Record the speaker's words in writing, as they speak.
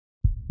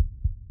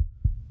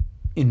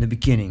In the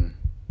beginning,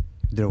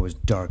 there was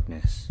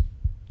darkness,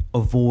 a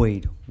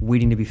void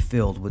waiting to be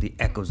filled with the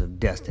echoes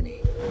of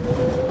destiny.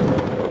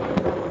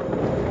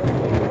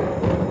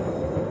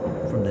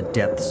 From the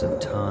depths of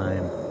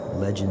time,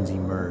 legends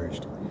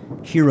emerged.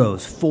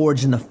 Heroes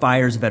forged in the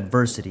fires of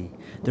adversity,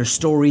 their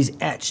stories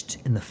etched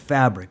in the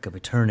fabric of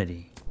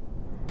eternity.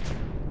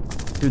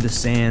 Through the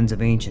sands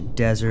of ancient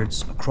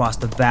deserts, across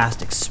the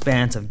vast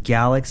expanse of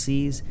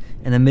galaxies,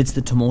 and amidst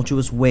the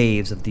tumultuous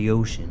waves of the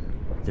ocean,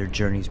 their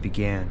journeys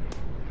began.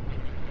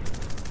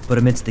 But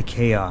amidst the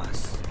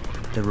chaos,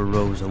 there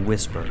arose a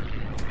whisper,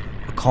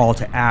 a call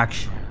to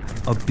action,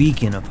 a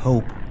beacon of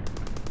hope.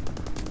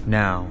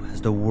 Now, as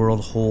the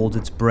world holds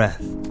its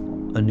breath,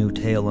 a new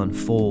tale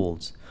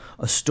unfolds,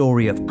 a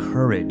story of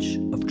courage,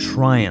 of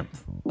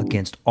triumph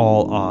against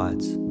all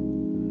odds.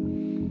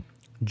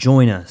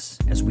 Join us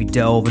as we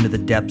delve into the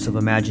depths of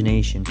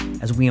imagination,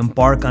 as we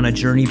embark on a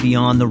journey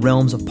beyond the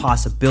realms of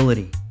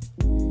possibility.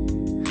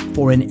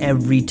 For in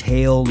every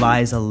tale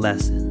lies a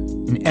lesson,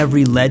 in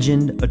every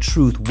legend a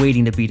truth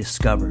waiting to be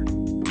discovered.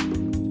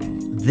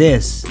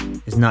 This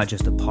is not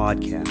just a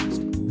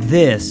podcast.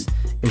 This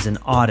is an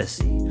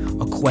odyssey,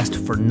 a quest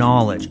for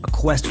knowledge, a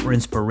quest for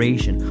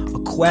inspiration, a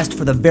quest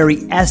for the very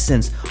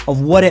essence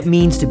of what it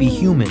means to be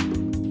human.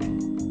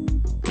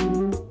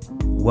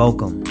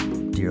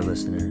 Welcome, dear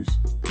listeners,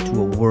 to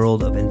a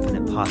world of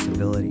infinite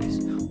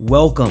possibilities.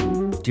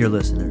 Welcome, dear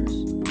listeners,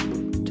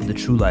 to the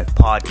True Life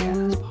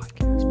Podcast.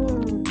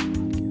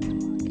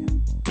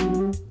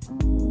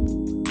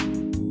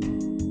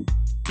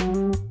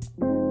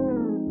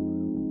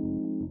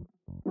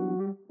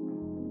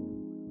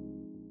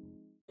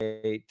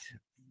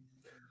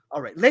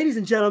 All right, ladies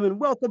and gentlemen,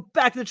 welcome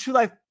back to the True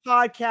Life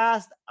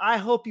Podcast. I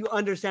hope you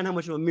understand how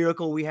much of a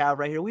miracle we have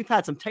right here. We've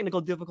had some technical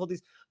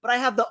difficulties, but I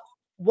have the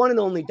one and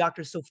only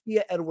Dr.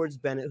 Sophia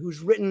Edwards-Bennett,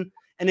 who's written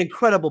an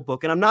incredible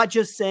book. And I'm not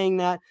just saying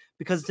that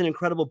because it's an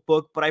incredible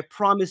book, but I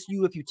promise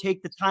you, if you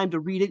take the time to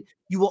read it,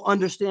 you will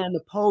understand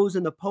the prose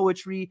and the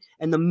poetry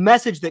and the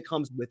message that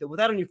comes with it.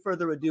 Without any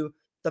further ado,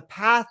 The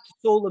Path to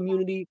Soul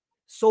Immunity,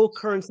 Soul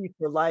Currency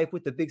for Life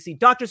with the Big C.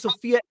 Dr.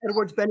 Sophia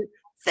Edwards-Bennett,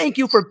 thank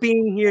you for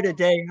being here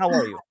today. How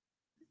are you?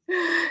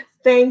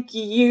 Thank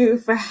you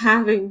for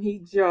having me,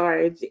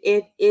 George.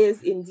 It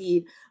is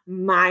indeed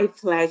my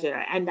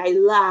pleasure. And I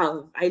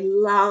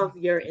love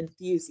your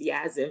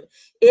enthusiasm.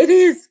 It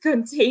is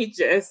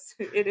contagious.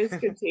 It is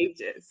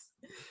contagious.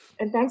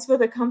 And thanks for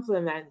the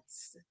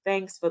compliments.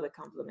 Thanks for the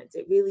compliments.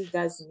 It really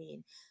does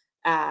mean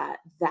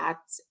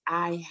that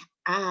I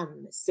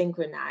am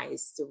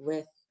synchronized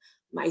with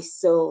my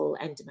soul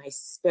and my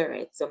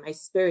spirit. So my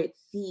spirit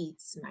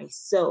feeds my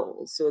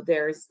soul. So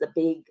there's the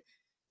big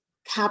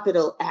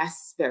capital S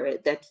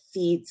spirit that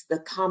feeds the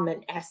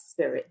common S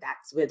spirit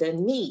that's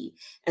within me.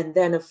 And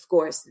then, of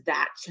course,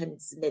 that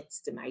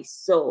transmits to my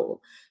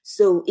soul.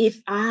 So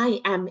if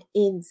I am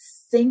in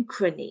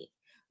synchrony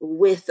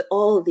with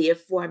all the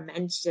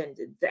aforementioned,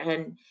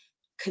 then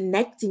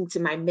connecting to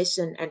my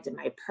mission and to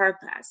my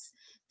purpose,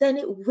 then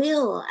it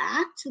will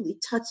actually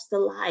touch the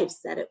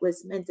lives that it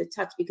was meant to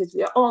touch, because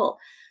we are all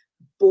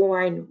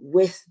born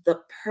with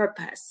the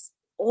purpose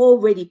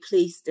already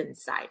placed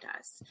inside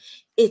us.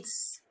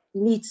 It's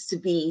needs to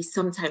be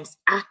sometimes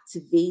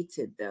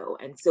activated, though.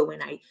 And so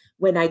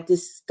when I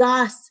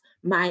discuss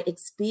my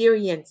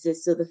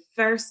experiences, so the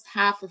first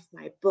half of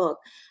my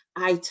book,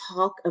 I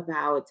talk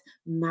about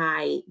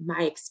my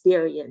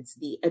experience,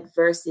 the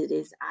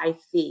adversities I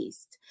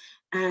faced.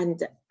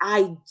 And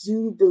I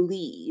do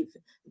believe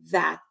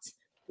that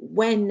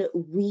when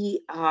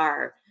we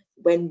are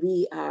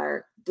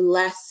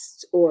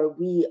blessed, or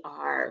we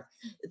are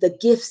the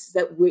gifts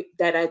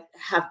that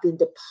have been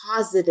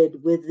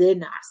deposited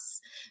within us,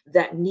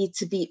 that need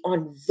to be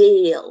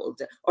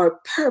unveiled, or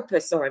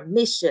purpose or a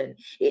mission,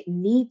 it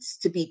needs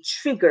to be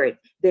triggered.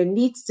 There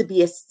needs to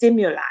be a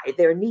stimuli.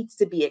 There needs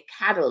to be a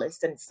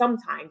catalyst. And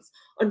sometimes,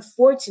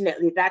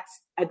 unfortunately,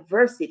 that's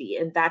adversity.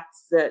 And that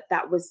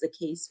was the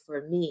case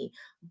for me.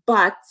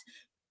 But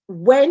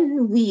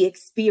when we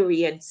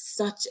experience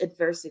such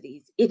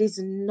adversities, it is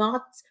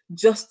not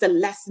just a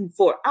lesson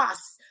for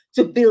us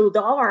to build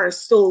our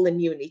soul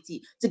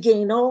immunity, to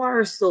gain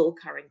our soul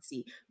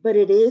currency, but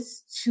it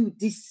is to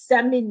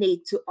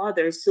disseminate to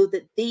others so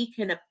that they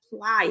can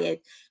apply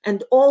it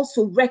and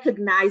also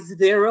recognize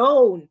their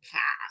own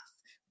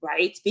path,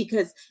 right?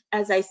 Because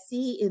as I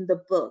see in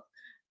the book,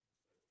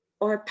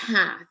 our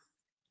path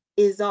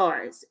is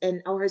ours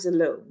and ours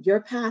alone. Your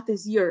path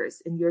is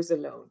yours and yours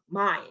alone.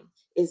 Mine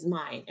is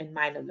mine and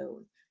mine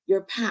alone.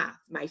 Your path,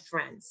 my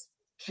friends,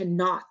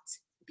 cannot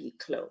be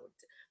cloned.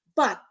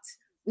 But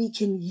we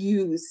can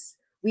use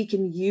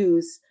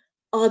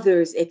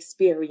others'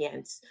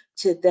 experience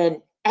to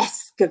then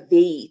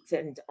excavate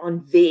and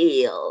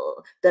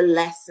unveil the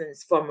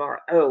lessons from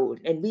our own.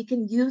 And we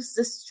can use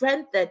the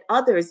strength that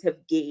others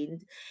have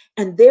gained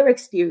and their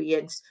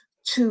experience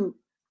to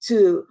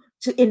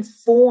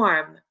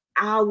inform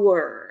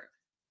our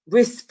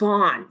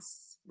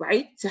response,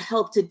 right? To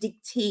help to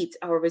dictate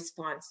our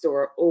response to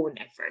our own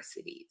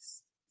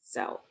adversities.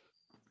 So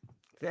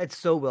That's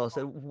so well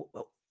said.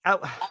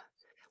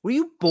 were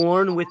you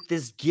born with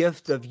this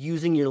gift of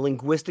using your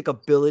linguistic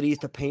abilities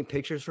to paint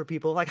pictures for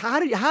people? Like, how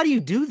do you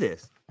do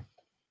this?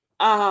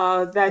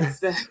 Oh,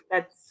 that's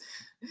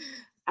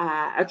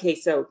okay.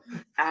 So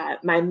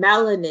my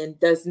melanin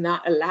does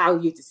not allow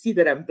you to see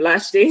that I'm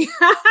blushing.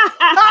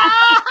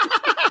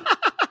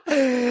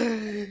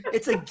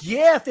 It's a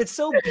gift. It's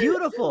so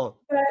beautiful.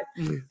 But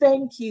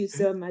thank you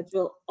so much.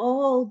 Well,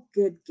 all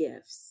good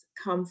gifts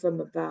come from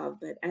above.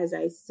 But as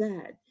I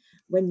said,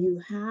 when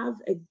you have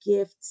a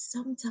gift,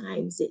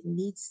 sometimes it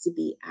needs to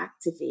be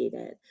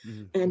activated.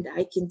 And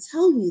I can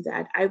tell you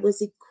that I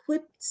was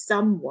equipped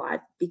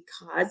somewhat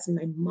because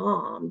my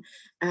mom,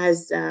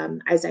 as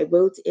I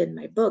wrote in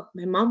my book,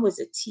 my mom was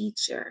a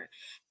teacher.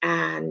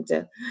 And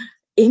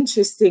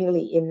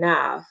interestingly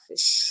enough,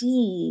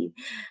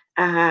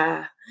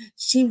 uh,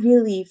 she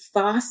really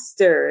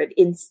fostered,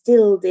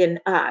 instilled in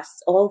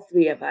us, all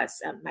three of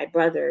us, my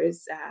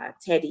brothers,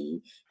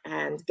 Teddy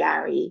and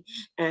Gary,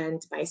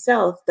 and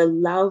myself, the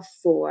love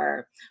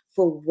for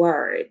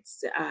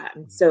words.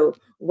 So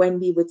when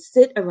we would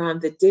sit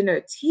around the dinner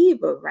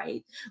table,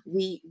 right,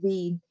 we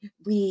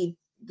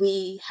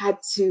had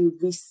to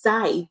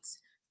recite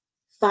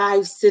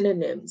 5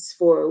 synonyms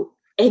for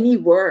any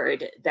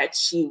word that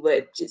she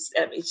would just,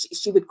 I mean,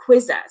 she would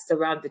quiz us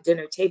around the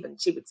dinner table,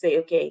 and she would say,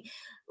 okay,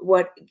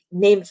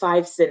 name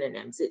 5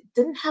 synonyms. It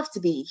didn't have to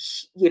be,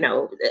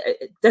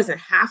 it doesn't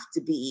have to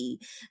be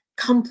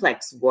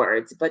complex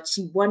words, but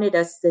she wanted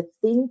us to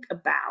think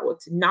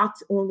about not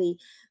only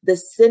the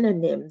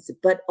synonyms,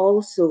 but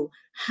also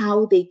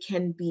how they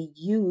can be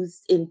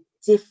used in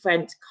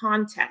different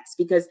contexts.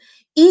 Because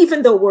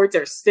even though words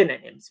are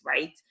synonyms,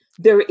 right?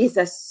 There is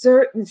a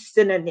certain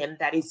synonym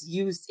that is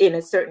used in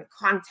a certain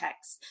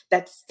context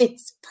that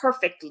fits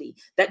perfectly,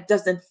 that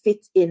doesn't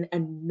fit in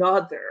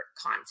another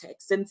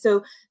context. And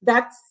so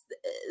that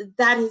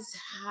is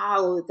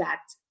how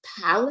that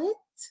palette,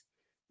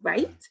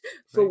 right,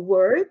 for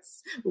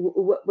words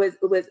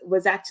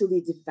was actually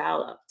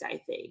developed,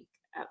 I think,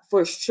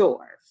 for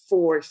sure.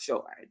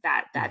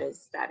 That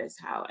is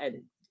how.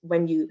 And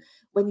when you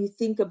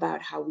think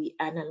about how we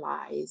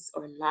analyze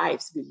our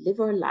lives, we live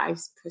our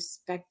lives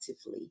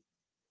prospectively,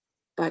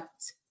 but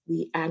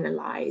we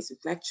analyze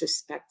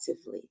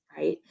retrospectively,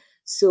 right?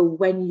 So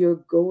when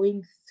you're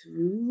going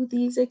through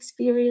these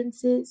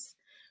experiences,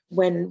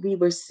 when we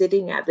were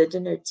sitting at the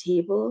dinner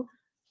table,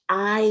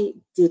 I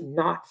did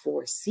not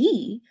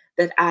foresee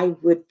that I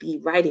would be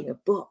writing a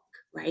book,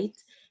 right?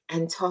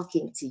 And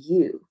talking to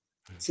you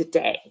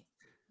today,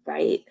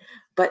 right?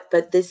 But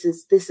this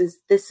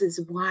is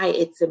why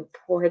it's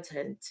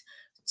important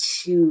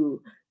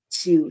to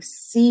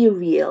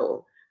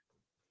serial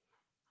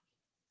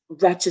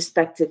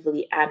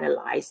retrospectively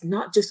analyze,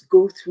 not just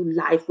go through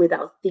life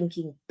without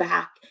thinking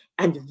back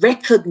and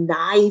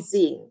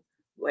recognizing,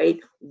 right,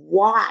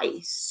 why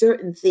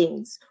certain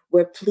things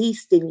were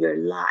placed in your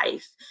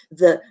life.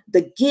 The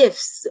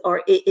gifts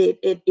are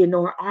in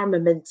our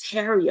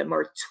armamentarium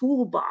or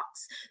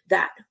toolbox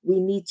that we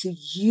need to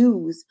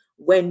use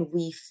when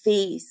we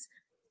face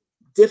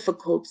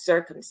difficult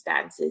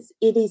circumstances.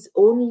 It is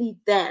only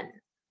then,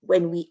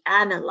 when we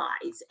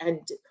analyze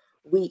and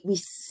we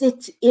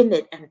sit in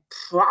it and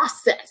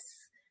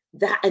process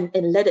that, and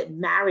let it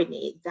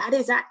marinate, that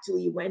is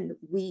actually when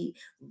we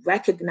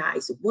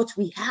recognize what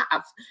we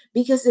have.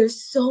 Because there's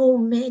so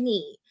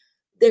many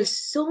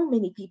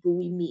people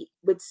we meet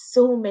with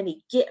so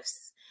many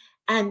gifts,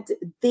 and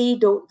they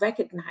don't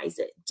recognize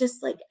it.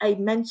 Just like I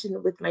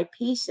mentioned with my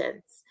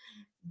patients,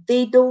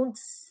 they don't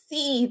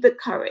see the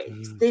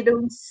courage, they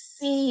don't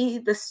see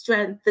the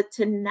strength, the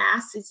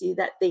tenacity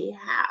that they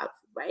have,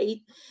 right?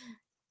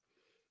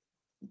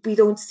 We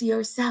don't see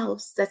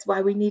ourselves. That's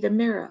why we need a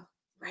mirror,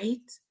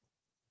 right?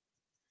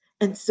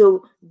 And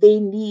so they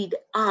need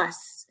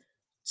us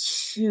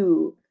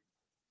to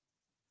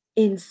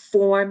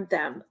inform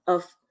them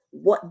of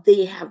what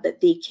they have that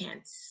they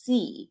can't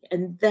see.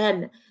 And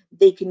then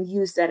they can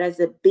use that as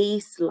a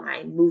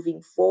baseline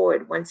moving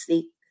forward once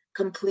they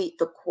complete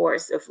the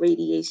course of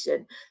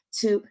radiation,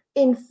 to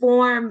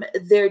inform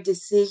their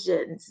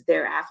decisions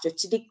thereafter,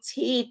 to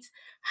dictate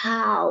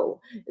how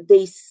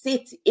they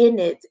sit in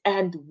it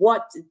and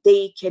what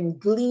they can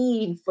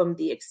glean from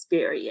the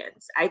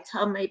experience. I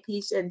tell my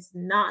patients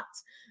not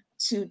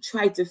to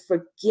try to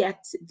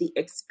forget the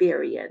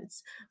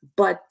experience,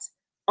 but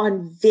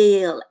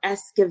unveil,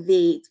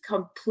 excavate,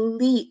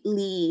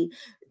 completely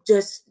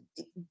just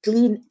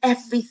glean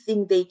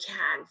everything they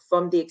can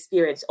from the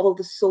experience, all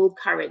the soul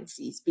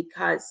currencies,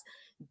 because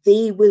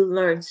they will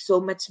learn so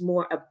much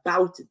more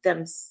about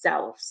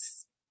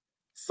themselves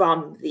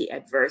from the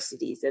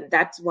adversities. And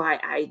that's why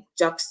I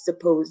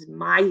juxtapose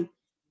my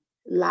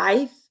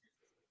life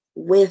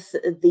with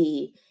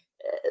the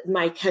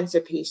my cancer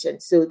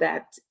patients, so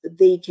that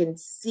they can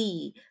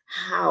see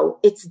how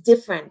it's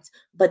different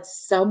but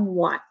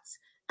somewhat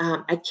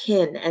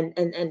akin and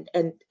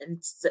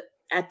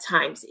at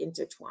times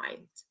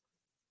intertwined.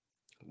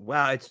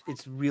 Wow,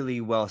 it's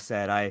really well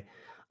said.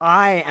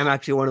 I am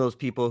actually one of those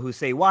people who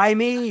say, why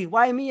me?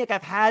 Why me? Like,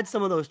 I've had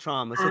some of those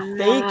traumas. So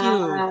thank you.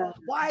 Ah,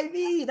 Why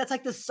me? That's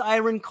like the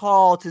siren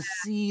call to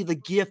see the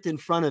gift in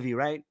front of you,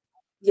 right?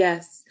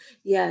 yes,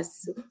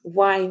 yes.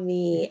 Why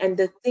me? And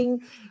the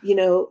thing, you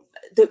know,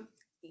 the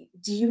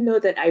do you know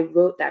that I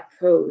wrote that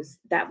prose?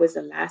 That was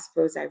the last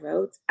prose I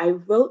wrote. I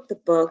wrote the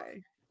book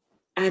Right.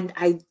 and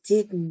I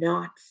did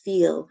not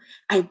feel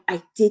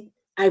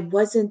I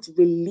wasn't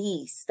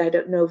released. I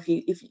don't know if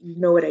you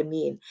know what I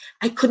mean.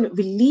 I couldn't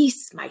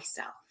release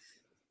myself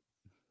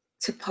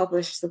to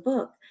publish the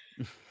book.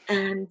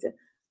 And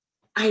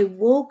I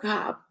woke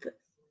up,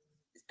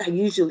 I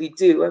usually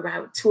do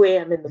around 2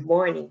 a.m. in the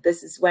morning.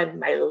 This is when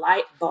my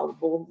light bulb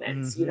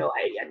moments, you Mm-hmm. know,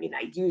 I mean,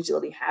 I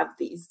usually have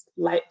these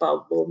light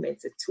bulb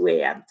moments at 2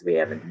 a.m., 3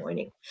 a.m. in the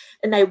morning.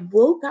 And I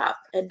woke up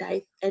and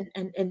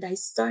I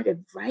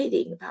started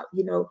writing about,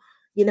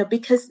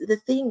 because the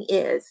thing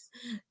is,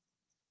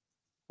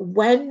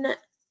 when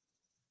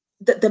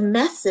the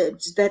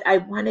message that I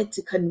wanted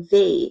to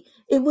convey,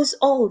 it was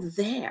all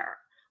there.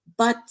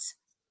 But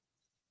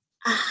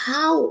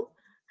how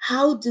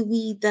how do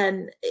we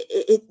then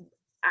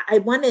I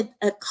wanted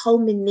a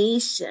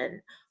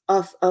culmination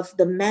of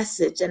the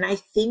message, and I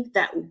think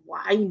that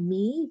why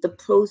me, the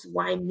prose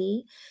why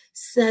me,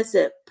 says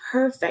it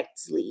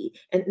perfectly,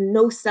 and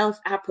no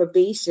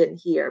self-approbation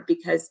here,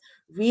 because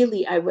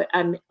really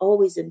I'm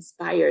always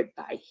inspired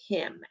by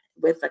him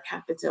with a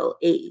capital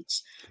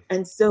H.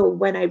 And so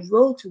when I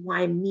wrote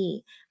why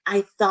me,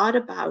 I thought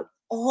about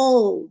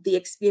all the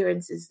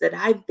experiences that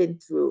I've been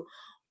through,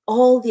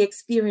 all the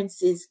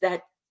experiences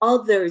that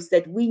others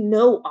that we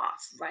know of,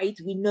 right?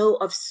 We know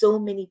of so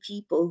many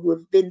people who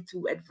have been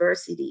through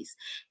adversities.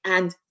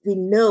 And we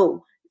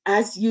know,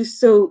 as you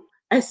so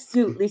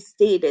astutely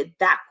stated,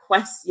 that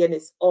question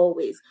is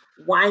always,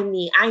 why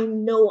me? I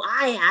know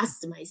I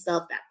asked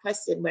myself that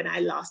question when I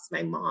lost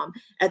my mom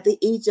at the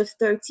age of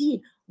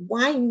 13.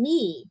 Why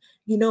me?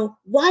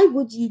 Why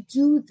would you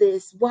do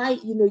this? Why,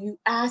 you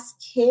ask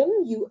him,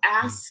 you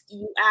ask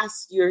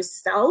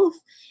yourself,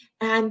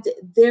 and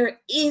there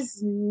is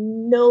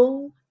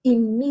no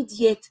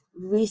immediate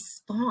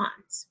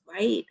response,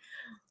 right?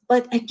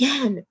 But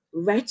again,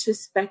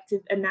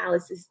 retrospective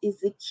analysis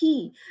is the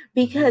key,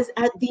 because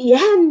at the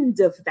end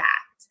of that,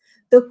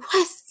 the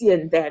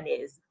question then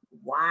is,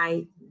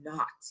 why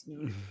not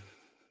you?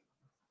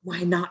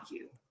 Why not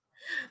you?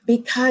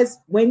 Because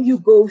when you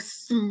go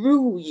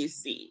through, you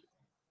see,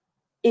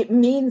 it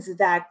means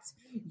that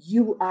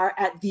you are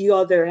at the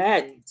other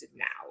end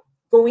now.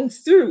 Going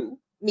through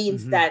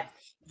means Mm-hmm. that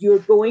you're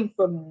going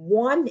from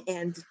one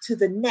end to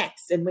the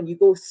next. And when you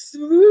go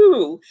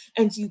through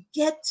and you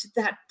get to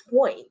that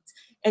point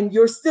and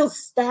you're still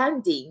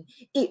standing,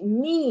 it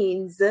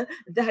means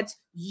that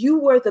you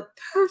were the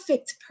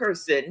perfect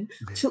person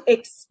to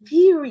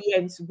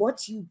experience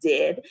what you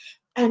did.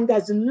 And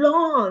as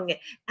long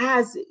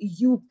as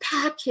you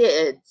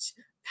package,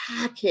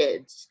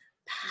 package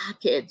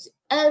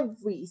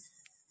every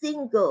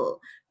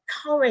single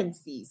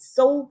currency,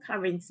 soul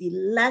currency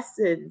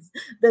lessons,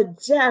 the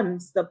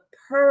gems, the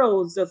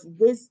pearls of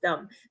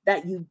wisdom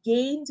that you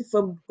gained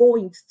from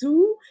going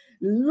through,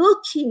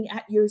 looking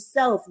at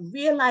yourself,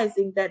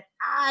 realizing that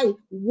I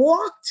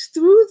walked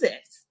through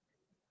this.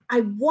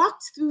 I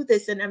walked through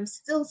this and I'm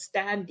still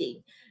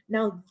standing.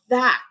 Now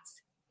that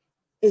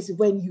is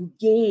when you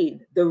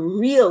gain the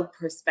real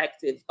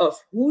perspective of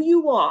who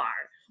you are,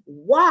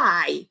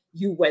 why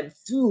you went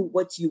through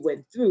what you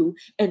went through,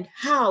 and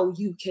how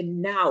you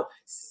can now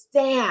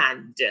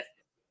stand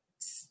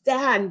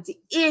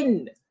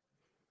in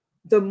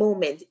the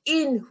moment,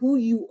 in who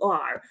you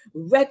are,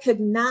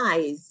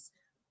 recognize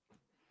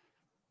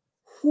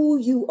who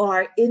you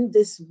are in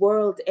this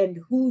world and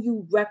who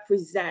you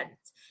represent,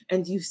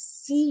 and you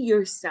see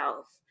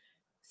yourself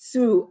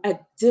through a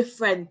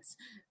different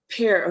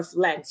pair of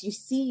lens. You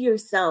see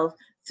yourself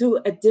through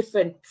a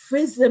different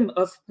prism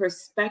of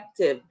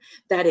perspective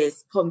that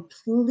is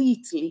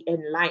completely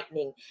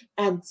enlightening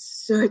and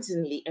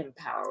certainly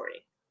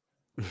empowering.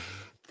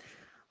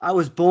 I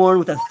was born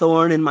with a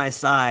thorn in my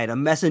side, a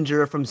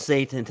messenger from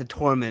Satan to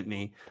torment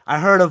me. I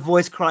heard a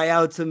voice cry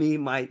out to me,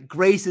 my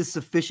grace is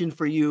sufficient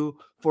for you,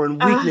 for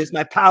in Ah, weakness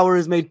my power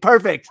is made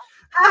perfect.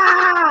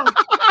 ah,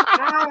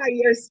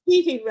 you're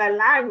speaking my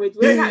language.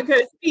 We're not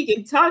going to speak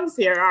in tongues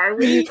here, are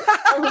we?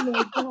 Oh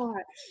my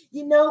God.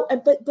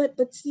 But but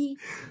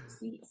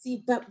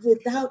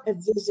without a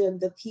vision,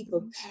 the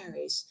people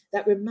perish.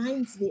 That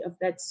reminds me of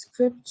that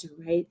scripture,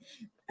 right?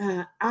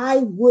 I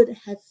would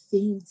have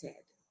fainted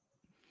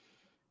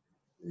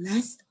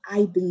lest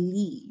I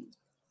believed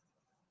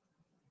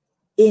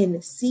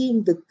in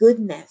seeing the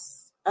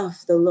goodness of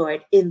the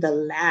Lord in the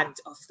land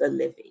of the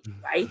living,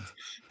 right?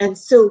 And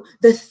so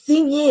the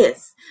thing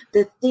is,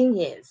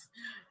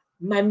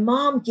 my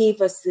mom gave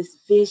us this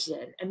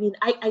vision. I mean,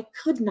 I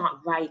could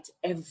not write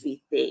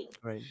everything,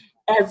 Right.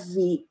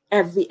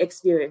 every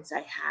experience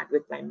I had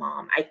with my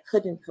mom. I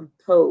couldn't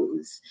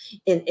compose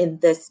in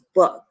this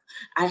book.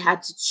 I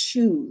had to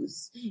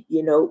choose,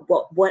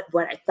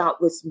 what I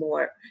thought was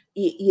more,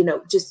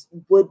 just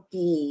would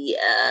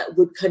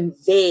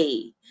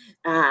convey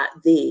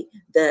the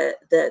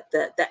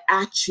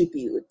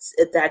attributes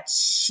that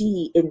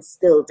she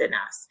instilled in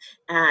us.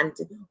 And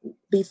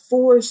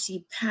before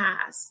she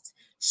passed,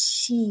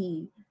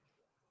 she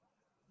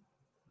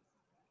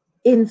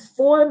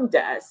informed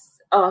us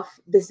of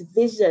this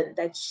vision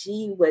that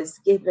she was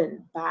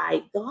given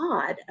by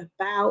God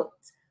about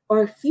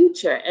our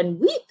future. And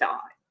we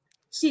thought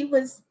she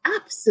was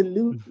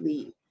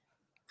absolutely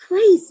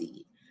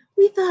crazy.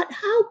 We thought,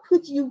 how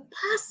could you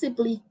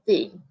possibly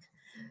think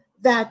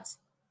that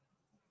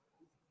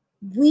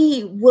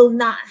we will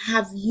not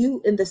have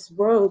you in this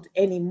world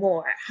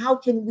anymore? How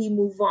can we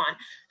move on?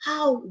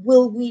 How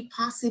will we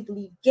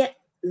possibly get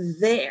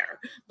there?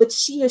 But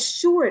she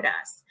assured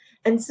us.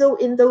 And so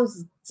in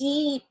those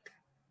deep,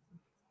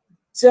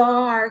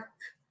 dark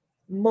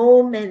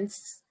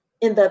moments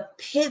in the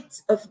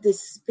pit of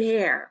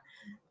despair,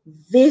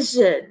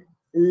 vision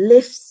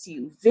lifts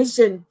you,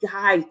 vision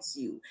guides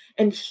you,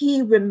 and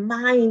he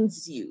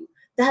reminds you.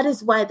 That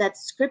is why that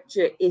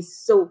scripture is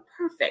so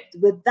perfect.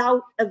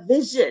 Without a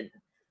vision,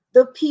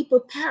 the people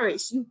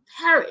perish. You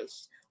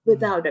perish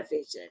without a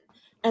vision.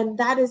 And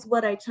that is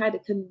what I try to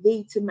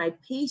convey to my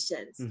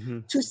patients,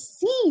 to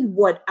see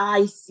what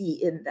I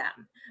see in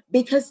them,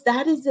 because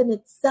that is in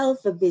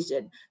itself a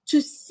vision,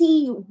 to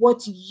see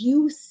what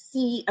you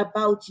see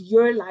about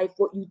your life,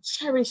 what you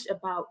cherish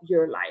about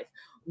your life,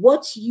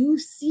 what you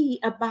see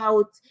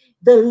about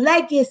the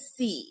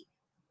legacy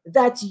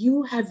that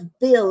you have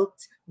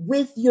built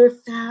with your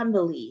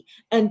family,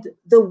 and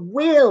the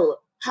will,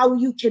 how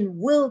you can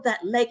will that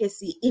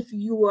legacy if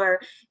you're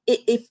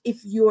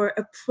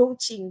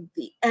approaching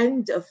the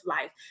end of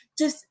life.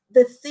 Just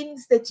the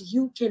things that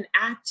you can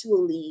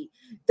actually,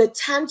 the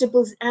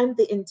tangibles and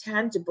the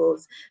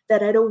intangibles,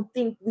 that I don't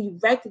think we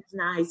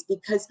recognize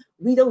because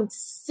we don't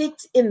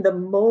sit in the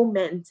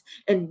moment,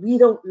 and we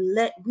don't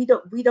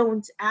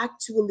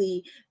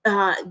actually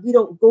we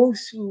don't go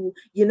through,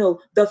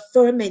 the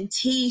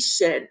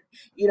fermentation,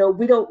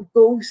 we don't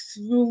go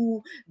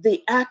through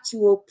the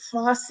actual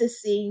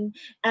processing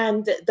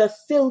and the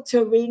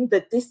filtering,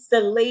 the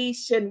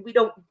distillation. We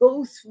don't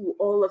go through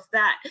all of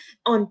that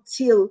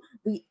until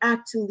we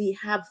actually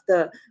have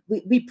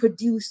we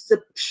produce the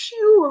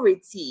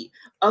purity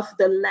of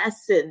the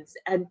lessons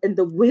and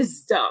the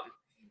wisdom.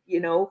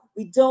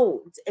 We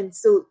don't. And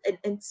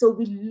so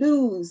we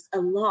lose a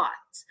lot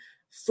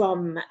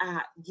from,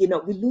 we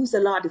lose a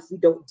lot if we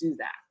don't do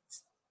that.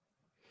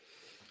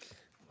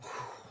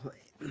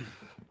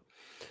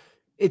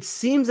 It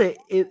seems that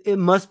it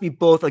must be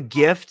both a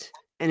gift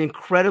and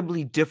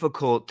incredibly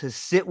difficult to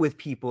sit with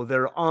people that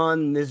are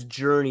on this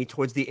journey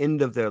towards the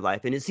end of their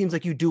life. And it seems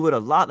like you do it a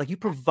lot. Like, you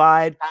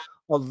provide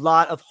a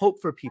lot of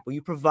hope for people.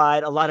 You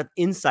provide a lot of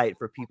insight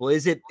for people.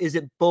 Is it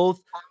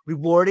both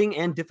rewarding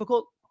and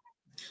difficult?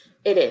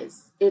 It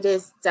is. It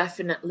is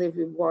definitely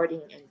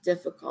rewarding and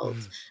difficult,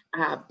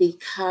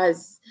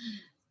 because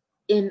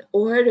in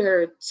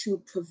order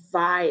to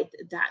provide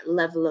that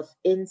level of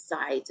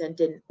insight, and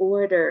in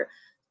order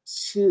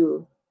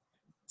to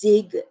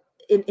dig,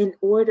 in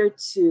order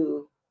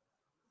to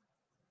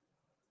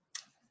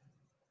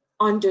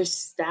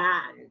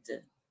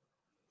understand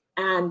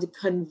and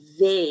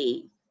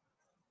convey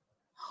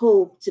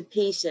hope to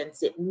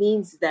patients, it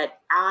means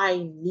that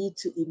I need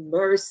to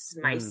immerse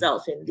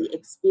myself in the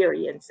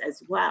experience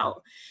as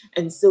well.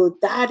 And so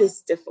that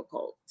is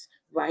difficult,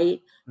 right?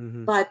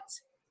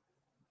 But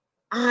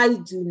I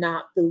do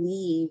not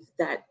believe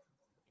that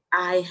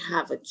I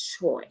have a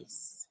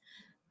choice.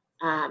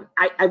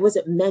 I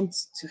wasn't meant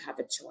to have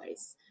a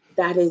choice.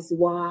 That is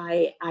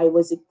why I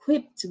was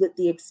equipped with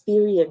the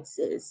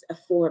experiences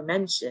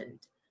aforementioned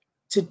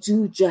to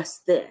do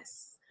just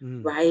this.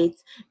 Right?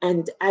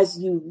 And as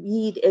you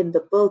read in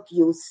the book,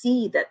 you'll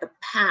see that the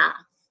path,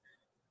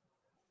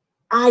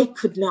 I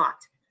could not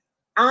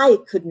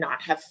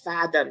have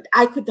fathomed,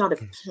 I could not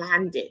have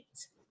planned it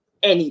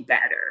any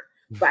better,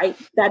 right?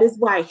 That is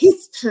why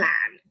his plan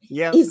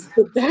is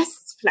the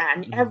best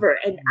plan ever.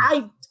 And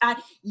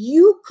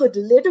you could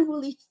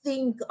literally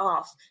think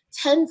of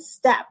 10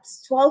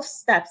 steps, 12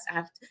 steps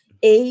after,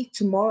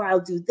 tomorrow I'll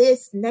do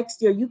this.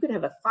 Next year, you could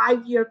have a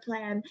 5-year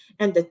plan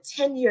and a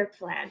 10-year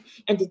plan,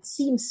 and it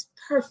seems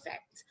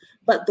perfect.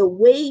 But the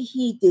way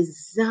he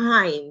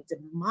designed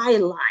my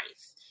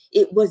life,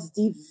 it was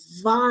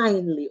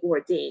divinely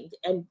ordained.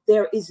 And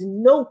there is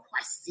no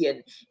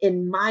question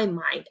in my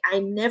mind. I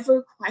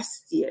never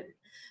question,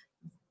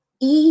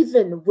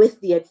 even with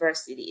the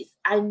adversities,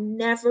 I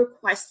never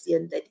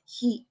questioned that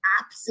he's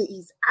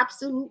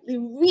absolutely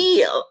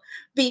real,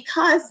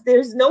 because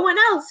there's no one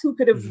else who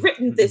could have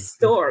written this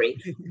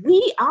story.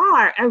 We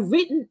are a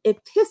written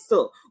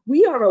epistle.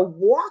 We are a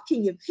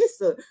walking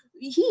epistle.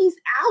 He's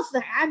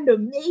Alpha and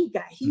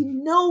Omega. He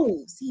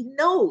knows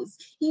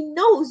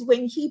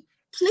when he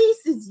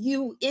places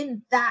you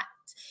in that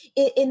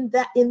in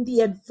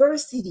the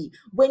adversity,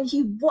 when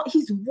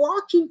he's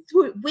walking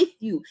through it with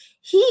you,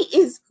 he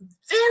is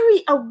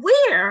very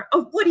aware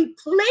of what he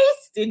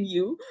placed in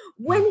you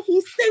when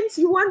he sent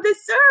you on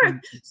this earth.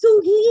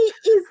 So he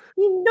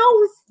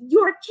knows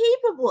you're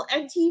capable,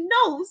 and he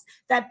knows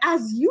that,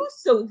 as you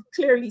so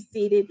clearly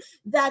stated,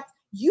 that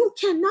you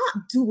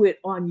cannot do it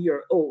on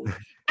your own.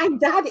 And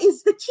that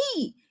is the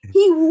key.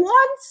 He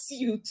wants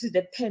you to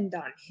depend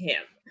on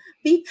him,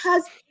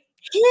 because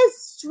his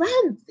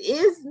strength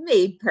is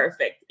made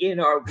perfect in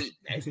our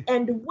weakness.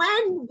 And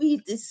when we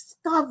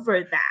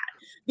discover that,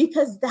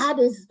 because that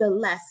is the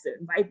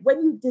lesson, right?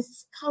 When you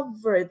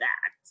discover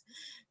that,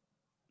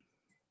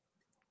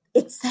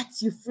 it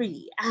sets you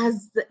free.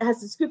 As the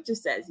scripture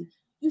says,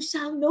 you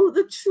shall know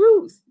the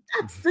truth.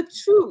 That's the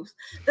truth.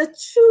 The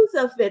truth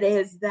of it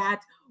is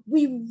that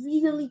we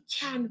really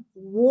can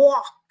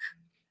walk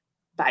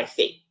by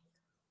faith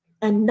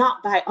and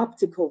not by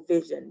optical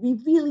vision. We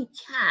really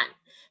can.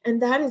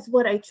 And that is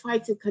what I try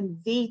to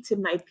convey to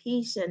my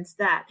patients,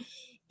 that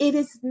it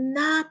is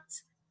not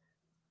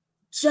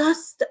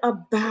just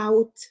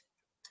about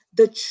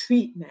the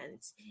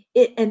treatment.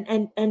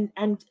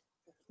 And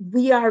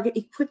we are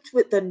equipped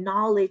with the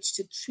knowledge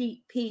to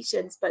treat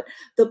patients, but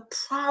the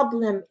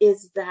problem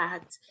is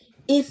that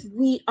if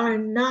we are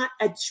not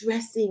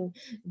addressing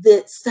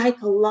the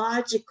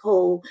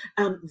psychological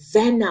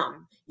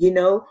venom,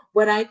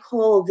 what I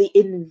call the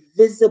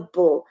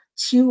invisible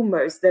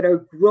tumors that are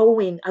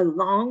growing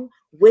along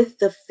with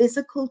the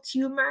physical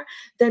tumor,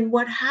 then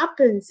what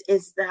happens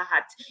is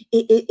that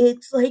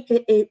it's like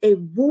a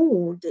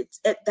wound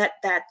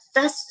that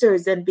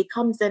festers and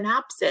becomes an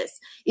abscess.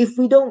 If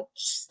we don't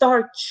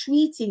start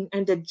treating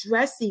and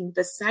addressing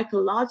the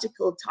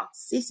psychological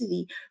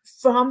toxicity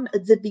from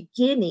the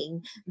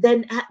beginning,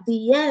 then at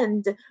the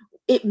end,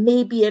 it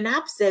may be an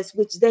abscess,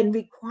 which then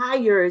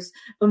requires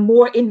a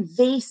more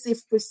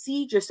invasive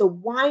procedure. So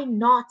why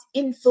not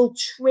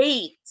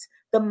infiltrate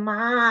the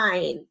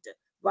mind,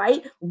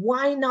 right?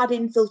 Why not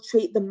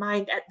infiltrate the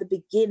mind at the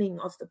beginning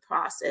of the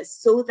process,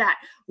 so that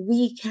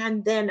we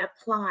can then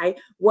apply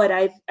what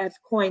I've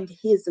coined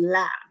his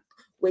lamp,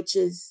 which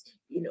is,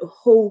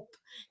 hope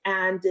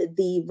and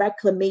the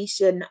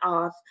reclamation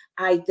of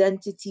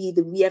identity,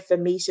 the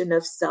reaffirmation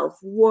of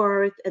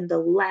self-worth. And the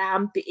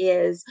lamp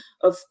is,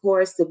 of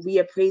course, the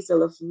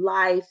reappraisal of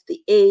life.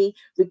 The A,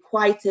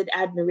 requited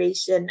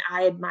admiration.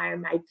 I admire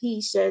my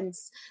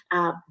patients.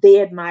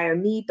 They admire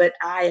me, but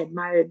I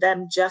admire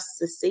them just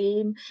the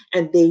same,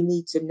 and they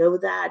need to know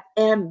that.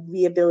 M,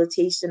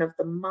 rehabilitation of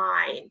the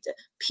mind.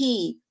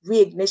 P,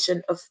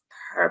 reignition of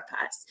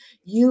purpose.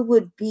 You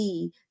would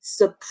be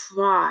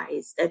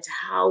surprised at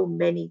how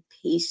many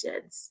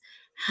patients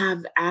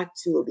have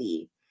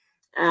actually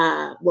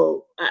I'm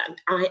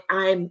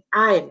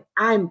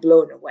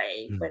blown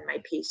away when my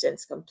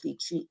patients complete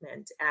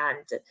treatment.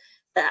 And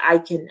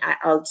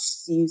I'll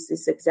just use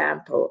this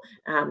example,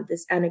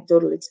 this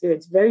anecdotal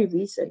experience, very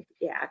recent.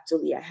 Yeah,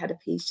 actually, I had a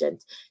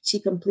patient, she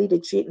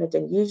completed treatment,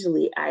 and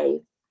usually I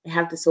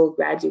have this whole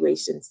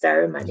graduation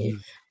ceremony,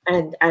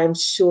 and I'm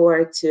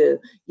sure to,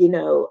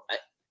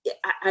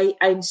 I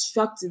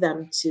instruct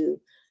them to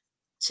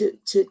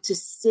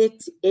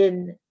sit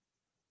in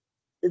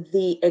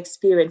the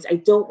experience. I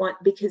don't want,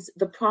 because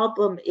the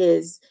problem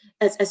is,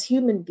 as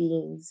human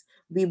beings,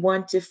 we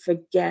want to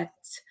forget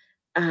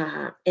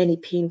any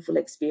painful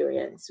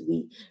experience.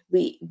 We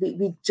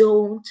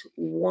don't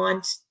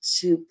want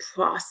to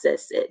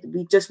process it.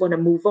 We just want to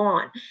move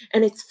on,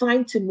 and it's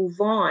fine to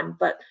move on.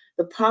 But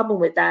the problem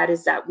with that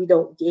is that we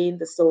don't gain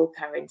the soul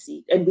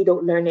currency, and we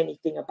don't learn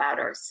anything about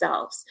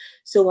ourselves.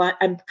 So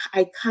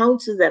I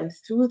counsel them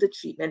through the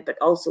treatment, but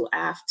also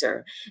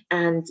after.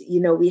 And,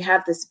 we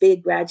have this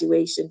big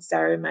graduation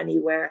ceremony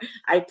where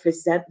I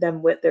present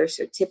them with their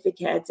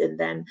certificate, and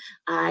then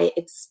I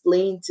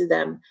explain to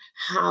them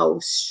how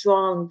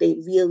strong they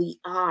really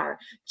are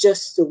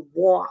just to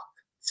walk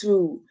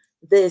through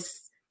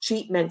this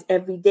treatment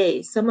every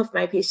day. Some of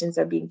my patients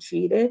are being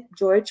treated,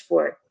 George,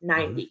 for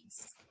 9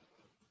 weeks.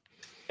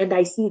 And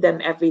I see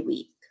them every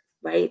week,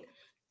 right?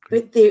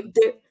 But they're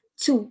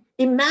to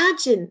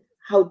imagine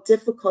how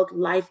difficult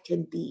life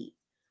can be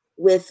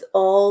with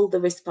all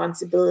the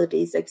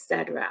responsibilities,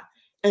 etc.,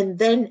 and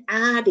then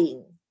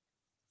adding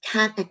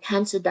a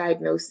cancer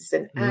diagnosis,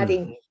 and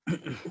adding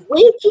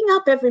waking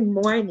up every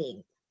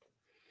morning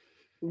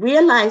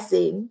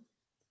realizing,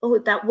 oh,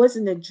 that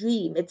wasn't a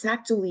dream, it's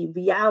actually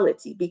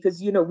reality.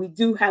 Because we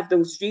do have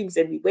those dreams,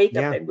 and we wake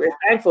up and we're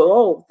thankful,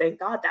 oh, thank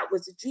God that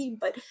was a dream.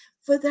 But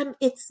for them,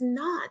 it's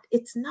not,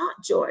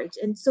 George.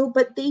 And so,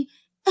 but they,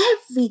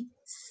 every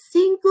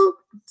single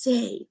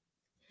day,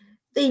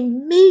 they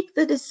make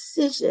the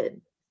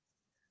decision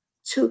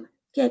to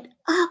get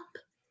up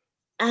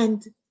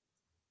and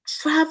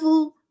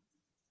travel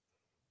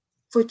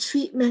for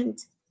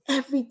treatment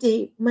every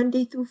day,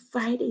 Monday through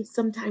Friday,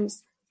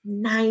 sometimes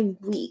 9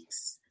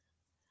 weeks.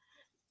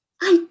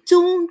 I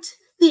don't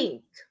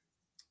think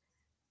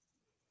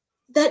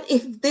that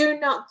if they're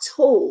not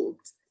told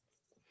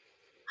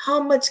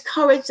how much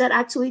courage that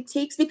actually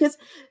takes, because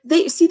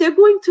they're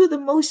going through the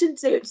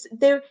motions.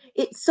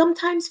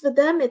 Sometimes for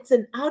them it's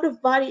an out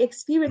of body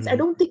experience. I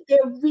don't think they're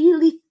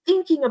really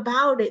thinking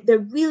about it. They're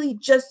really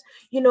just,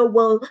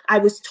 well, I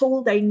was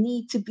told I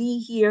need to be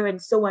here,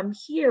 and so I'm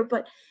here.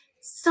 But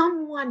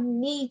someone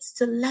needs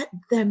to let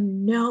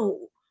them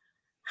know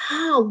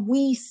how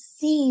we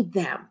see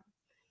them.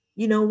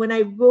 When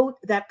I wrote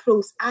that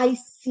prose, I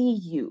see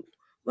you,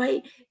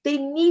 right? They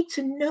need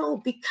to know,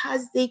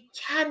 because they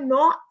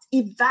cannot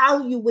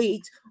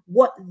evaluate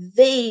what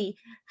they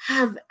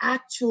have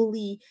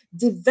actually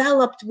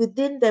developed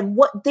within them,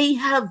 what they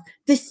have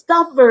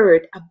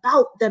discovered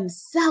about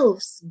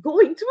themselves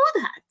going through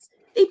that.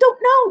 They don't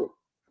know.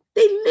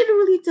 They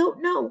literally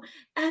don't know.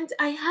 And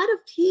I had a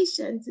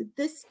patient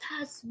this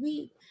past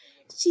week.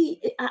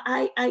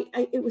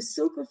 It was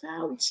so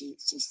profound. She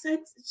said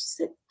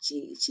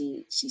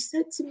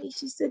to me,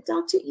 she said,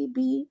 Dr.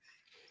 EB,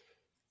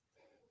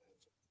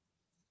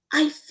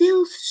 I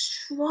feel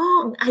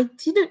strong. I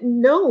didn't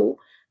know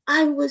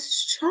I was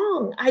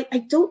strong. I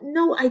don't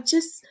know.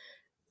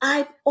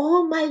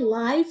 All my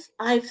life,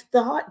 I've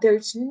thought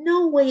there's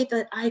no way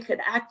that I could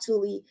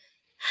actually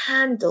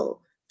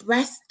handle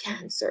breast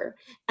cancer.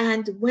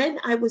 And when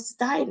I was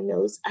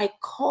diagnosed, I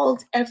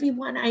called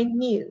everyone I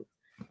knew,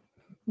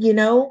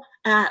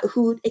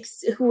 who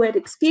had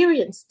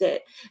experienced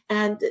it.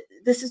 And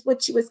this is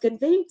what she was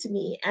conveying to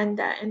me. And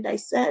I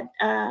said,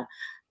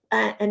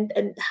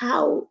 and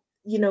how,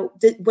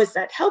 was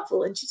that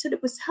helpful? And she said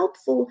it was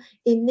helpful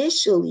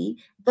initially,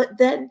 but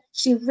then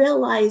she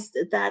realized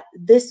that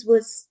this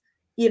was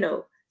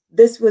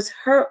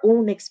her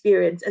own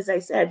experience. As I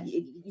said,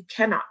 you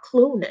cannot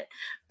clone it.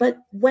 But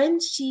when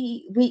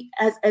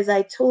as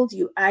I told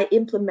you, I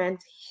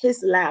implement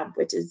his lamp,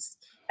 which is,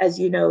 as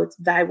you know,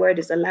 thy word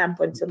is a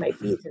lamp unto my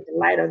feet and a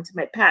light unto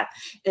my path.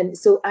 And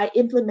so I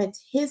implement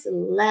his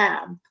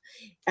lamp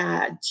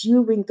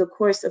during the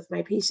course of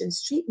my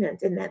patient's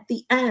treatment. And at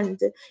the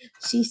end,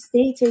 she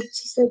said,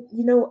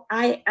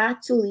 I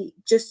actually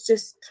just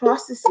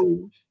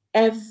processing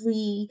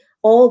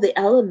all the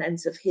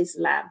elements of his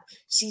lamp,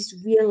 she's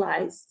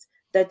realized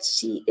that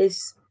she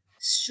is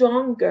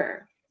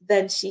stronger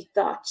than she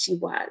thought she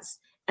was.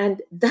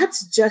 And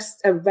that's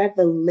just a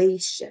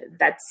revelation.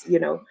 That's,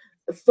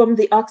 from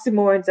the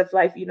oxymorons of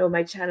life,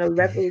 my channel,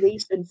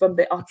 revelation from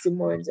the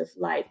oxymorons of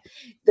life,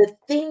 the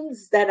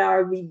things that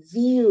are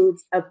revealed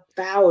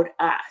about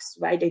us,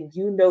 right? And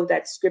you know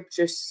that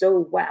scripture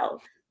so well,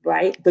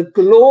 right? The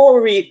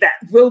glory that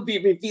will be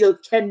revealed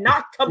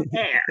cannot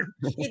compare.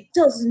 It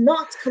does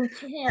not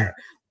compare,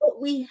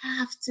 but we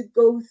have to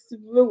go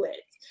through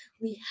it.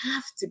 We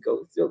have to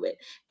go through it.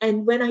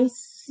 And when I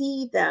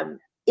see them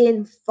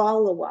in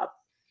follow-up,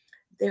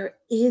 there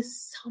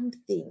is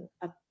something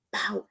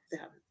about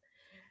them.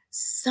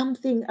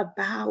 Something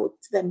about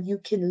them, you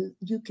can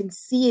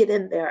see it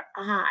in their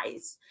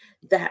eyes,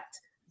 that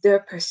their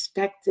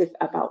perspective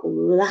about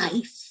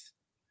life,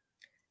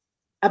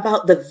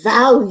 about the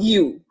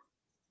value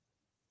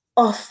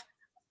of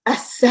a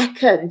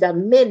second, a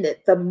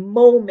minute, the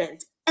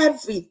moment,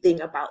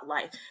 everything about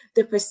life,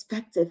 the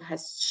perspective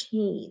has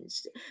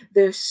changed.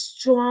 They're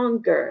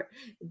stronger.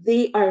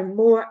 They are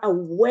more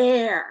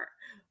aware.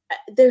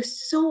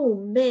 There's so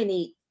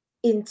many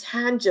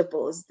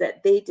intangibles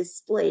that they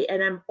display,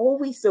 and I'm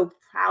always so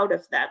proud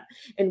of them.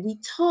 And we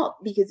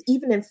talk, because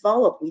even in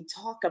follow-up, we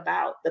talk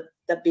about the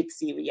big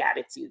C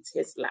attitudes,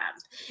 his lamp,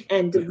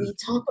 and we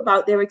talk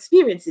about their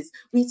experiences.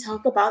 We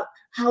talk about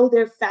how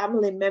their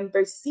family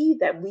members see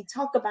them. We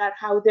talk about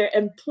how they're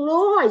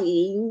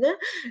employing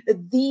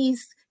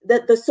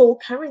the soul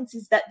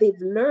currencies that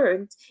they've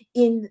learned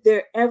in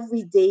their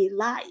everyday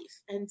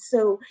life. And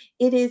so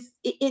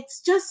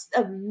it's just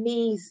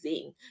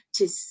amazing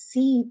to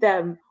see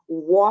them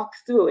walk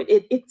through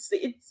it. It's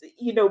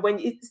when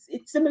it's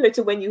similar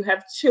to when you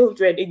have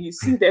children and you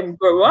see them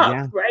grow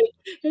up, right?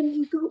 And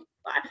you go,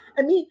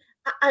 I mean,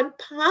 I'm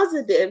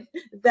positive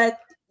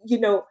that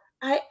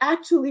I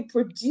actually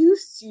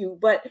produced you,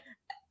 but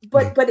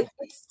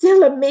it's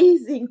still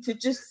amazing to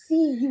just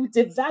see you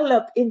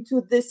develop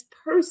into this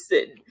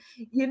person,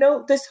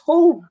 this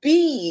whole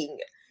being,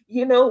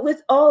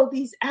 with all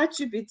these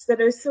attributes that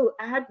are so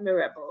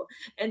admirable.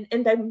 And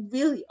I'm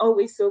really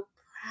always so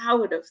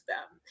proud of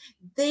them.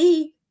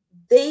 They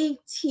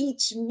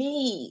teach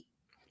me.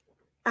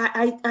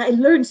 I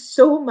learned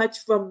so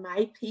much from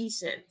my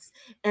patients,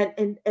 and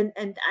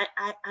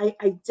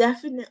I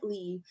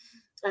definitely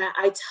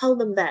I tell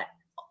them that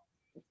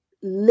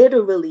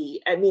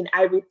literally. I mean,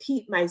 I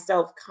repeat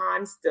myself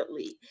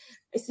constantly.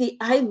 See,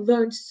 I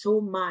learned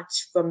so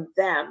much from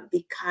them,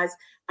 because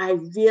I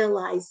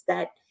realized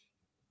that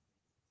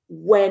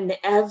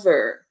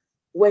whenever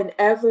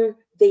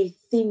they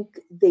think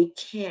they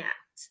can't,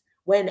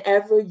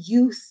 whenever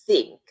you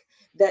think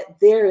that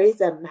there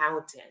is a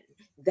mountain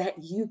that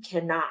you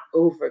cannot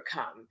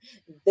overcome,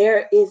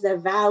 there is a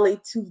valley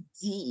too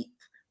deep,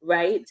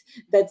 right,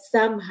 that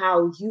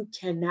somehow you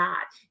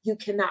cannot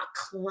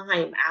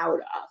climb out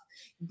of,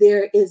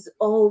 there is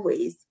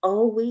always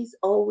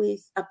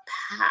a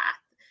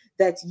path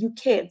that you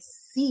can't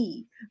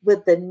see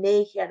with the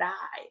naked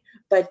eye.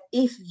 But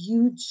if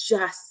you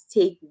just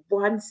take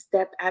one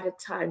step at a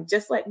time,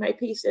 just like my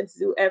patients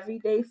do every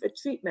day for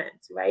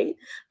treatment, right?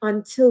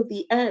 Until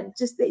the end,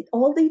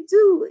 all they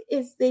do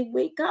is they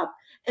wake up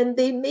and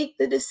they make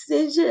the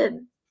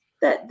decision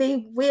that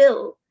they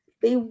will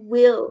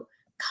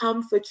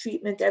come for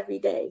treatment every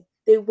day.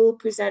 They will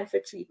present for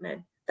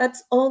treatment.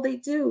 That's all they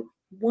do.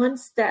 One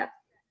step.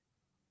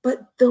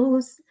 But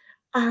those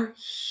are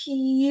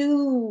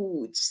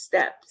huge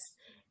steps.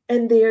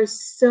 And they are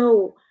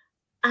so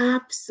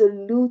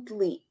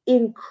absolutely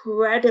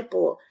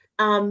incredible,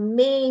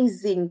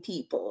 amazing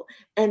people.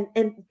 And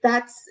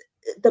that's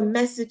the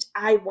message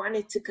I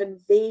wanted to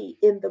convey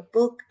in the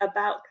book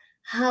about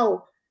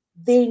how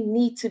they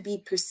need to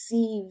be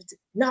perceived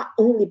not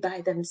only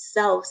by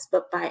themselves,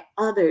 but by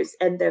others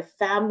and their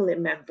family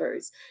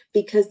members,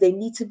 because they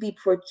need to be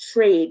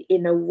portrayed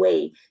in a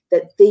way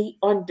that they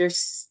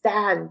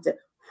understand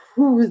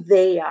who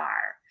they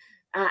are.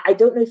 I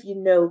don't know if you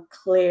know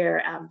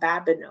Claire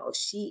Babineau.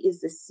 She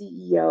is the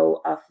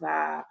CEO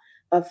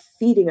of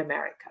Feeding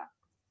America,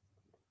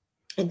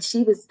 and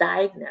she was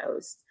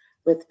diagnosed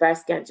with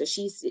breast cancer.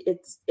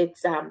 It's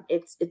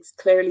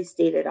clearly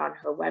stated on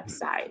her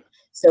website,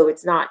 so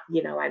it's not,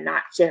 I'm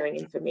not sharing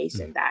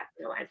information that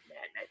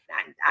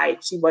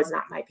she was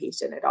not my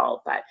patient at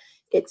all, but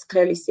it's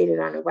clearly stated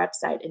on her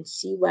website. And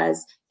she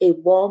was a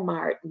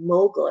Walmart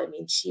mogul. I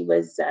mean, she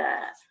was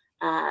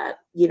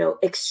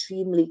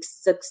extremely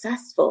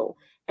successful.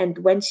 And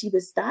when she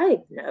was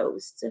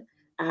diagnosed,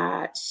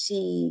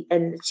 she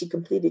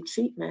completed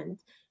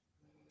treatment.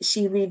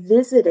 She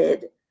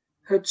revisited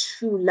her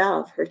true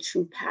love, her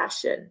true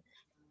passion,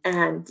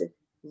 and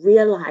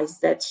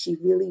realized that she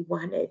really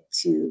wanted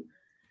to,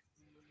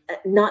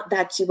 not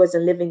that she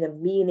wasn't living a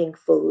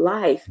meaningful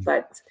life,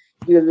 but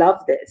you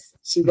love this,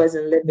 she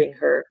wasn't living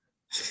her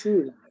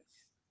true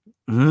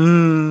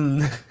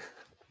life.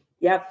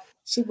 Yep,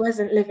 she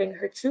wasn't living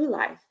her true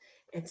life.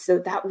 And so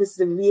that was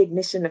the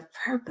reignition of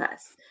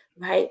purpose,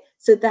 right?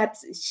 So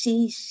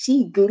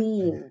she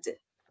gleaned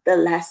the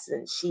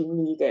lessons she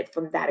needed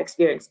from that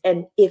experience.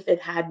 And if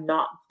it had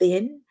not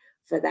been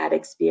for that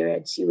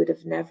experience, she would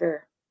have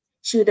never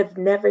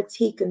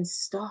taken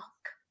stock.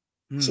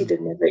 She'd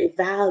have never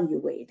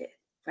evaluated,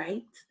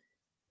 right?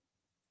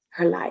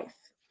 Her life.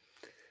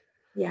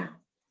 Yeah.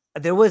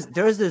 There's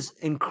this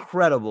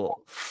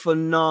incredible,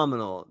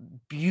 phenomenal,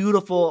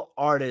 beautiful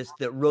artist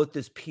that wrote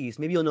this piece.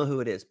 Maybe you'll know who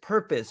it is.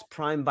 Purpose,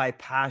 primed by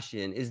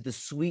passion, is the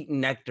sweet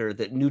nectar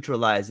that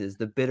neutralizes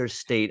the bitter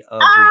state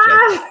of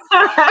rejection.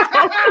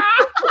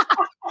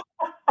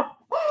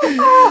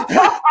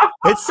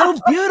 It's so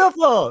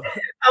beautiful.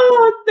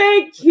 Oh,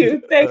 thank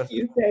you.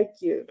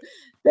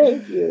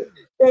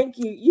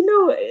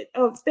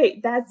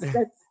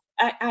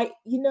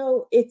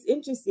 It's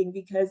interesting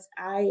because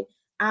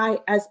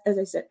as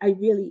I said,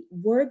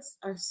 words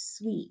are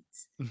sweet.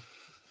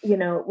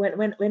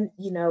 When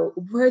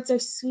words are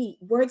sweet,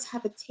 words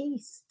have a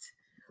taste.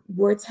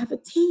 Words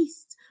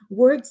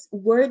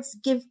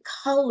give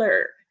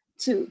color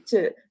to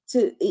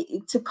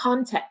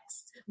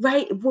context,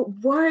 right?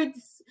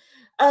 Words.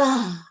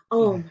 Oh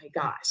my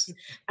gosh.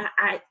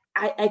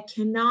 I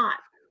cannot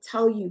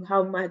tell you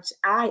how much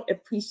I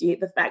appreciate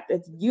the fact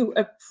that you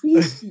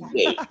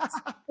appreciate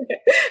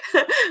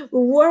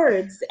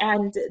words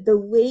and the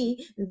way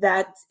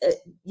that,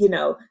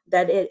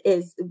 that it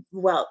is,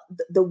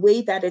 the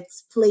way that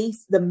it's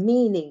placed, the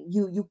meaning,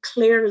 you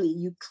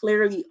clearly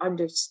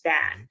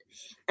understand.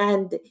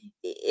 And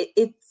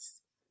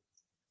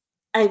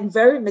I'm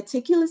very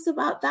meticulous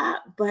about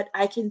that, but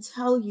I can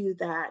tell you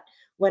that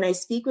when I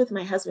speak with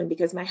my husband,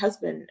 because my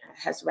husband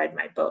has read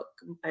my book,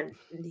 and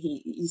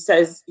he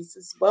says,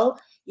 well,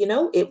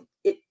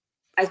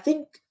 I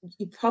think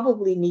you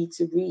probably need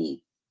to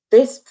read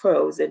this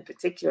prose in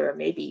particular,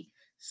 maybe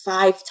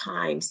 5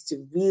 times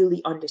to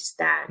really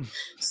understand.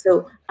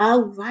 So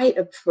I'll write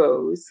a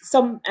prose,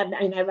 and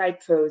I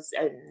write prose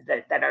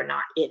that are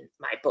not in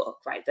my book,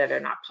 right, that are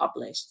not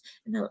published.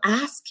 And I'll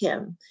ask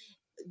him,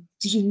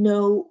 do you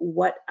know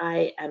what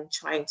I am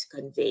trying to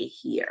convey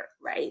here,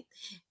 right?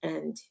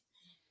 And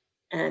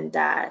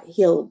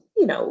he'll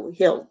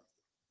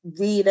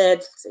read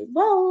it, say,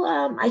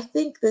 well, I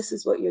think this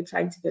is what you're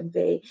trying to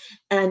convey.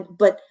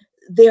 But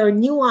there are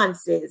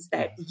nuances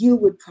that you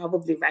would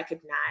probably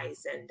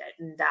recognize, and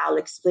I'll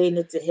explain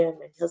it to him,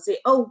 and he'll say,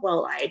 oh,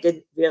 well, I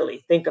didn't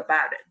really think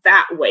about it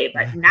that way,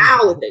 but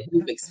now that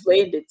you've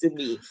explained it to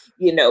me,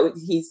 he's now,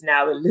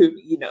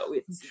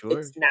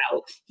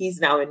 he's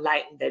now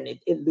enlightened, and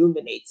it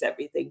illuminates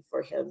everything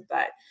for him.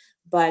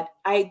 But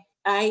I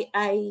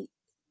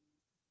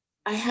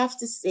have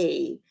to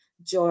say,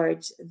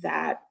 George,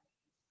 that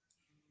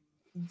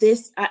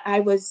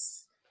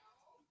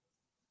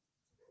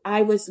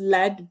I was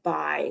led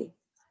by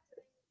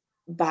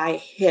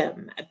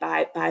him,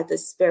 by the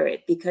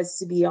Spirit, because,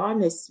 to be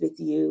honest with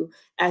you,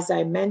 as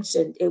I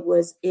mentioned, it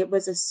was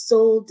a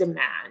soul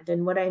demand.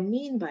 And what I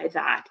mean by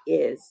that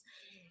is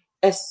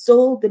a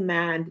soul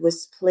demand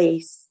was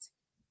placed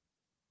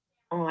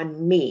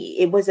on me.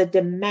 It was a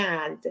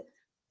demand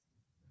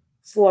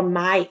for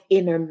my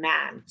inner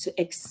man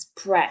to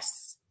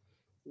express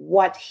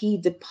what he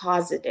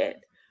deposited.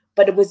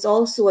 But it was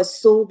also a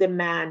soul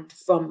demand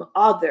from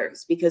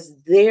others, because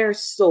their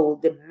soul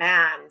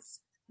demands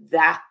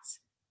that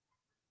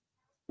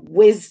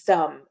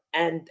wisdom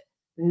and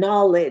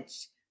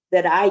knowledge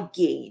that I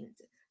gained.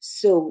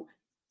 So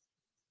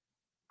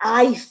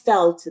I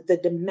felt the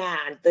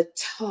demand, the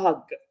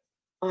tug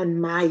on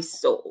my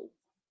soul,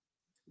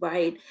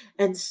 right?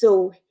 And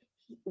so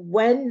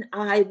when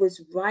I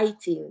was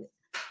writing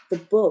the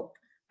book,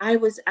 I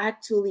was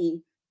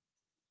actually,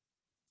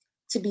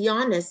 to be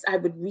honest, I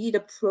would read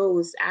a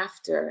prose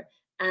after,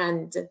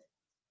 and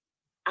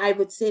I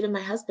would say to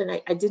my husband,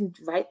 I didn't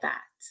write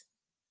that.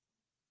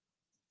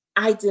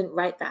 I didn't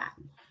write that.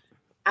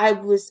 I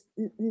was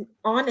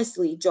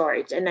honestly,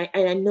 George, and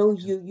I know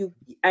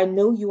I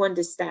know you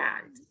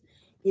understand.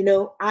 You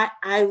know,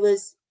 I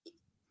was,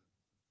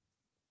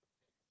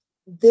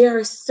 there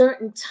are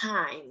certain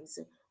times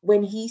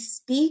when he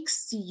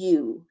speaks to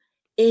you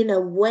in a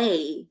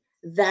way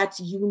that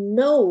you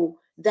know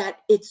that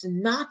it's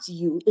not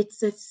you,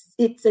 it's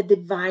a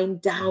divine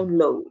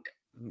download.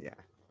 Yeah.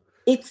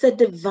 It's a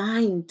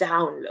divine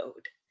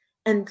download.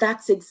 And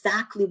that's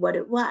exactly what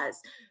it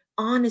was.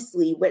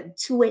 Honestly, when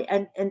 2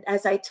 a.m., and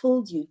as I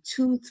told you,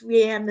 2,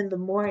 3 a.m. in the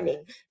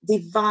morning,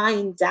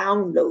 divine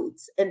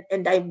downloads.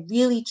 And I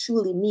really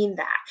truly mean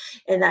that.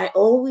 And I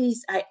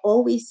always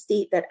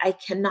state that I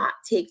cannot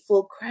take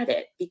full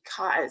credit,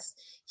 because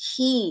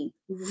he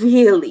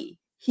really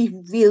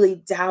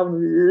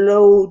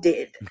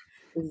downloaded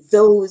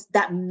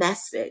that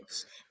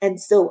message.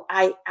 And so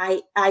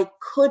I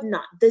could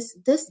not,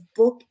 this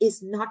book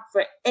is not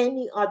for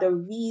any other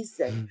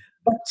reason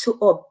but to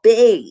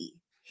obey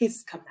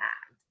his command.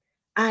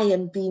 I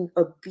am being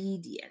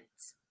obedient.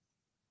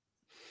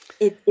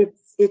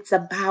 It's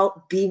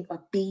about being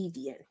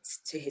obedient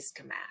to his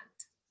command.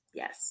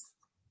 Yes.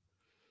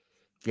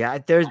 Yeah,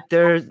 there's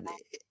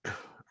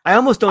I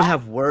almost don't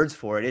have words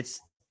for it.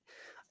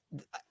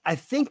 I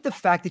think the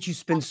fact that you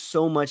spend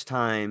so much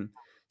time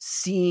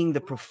seeing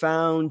the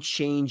profound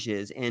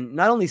changes, and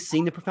not only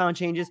seeing the profound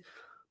changes,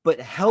 but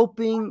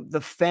helping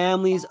the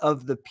families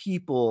of the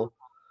people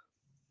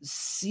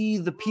see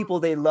the people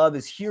they love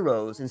as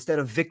heroes instead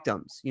of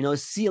victims. You know,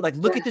 see, like,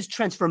 look at this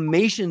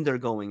transformation they're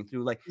going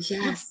through. Like,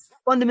 you're Yes.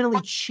 fundamentally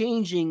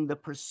changing the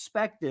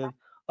perspective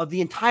of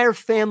the entire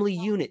family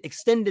unit,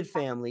 extended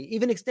family,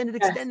 even Yes.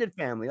 extended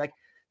family. Like,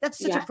 that's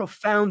such a Yeah.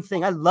 profound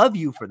thing. I love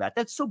you for that.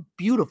 That's so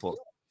beautiful.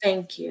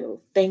 Thank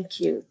you. Thank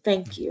you.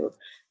 Thank you.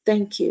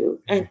 Thank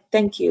you. And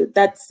thank you.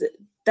 That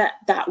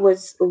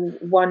was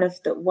one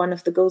of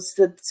the goals,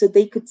 so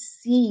they could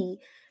see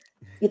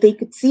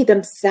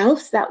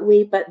themselves that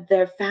way, but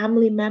their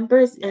family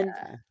members,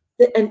 Yeah.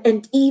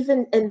 and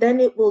even, and then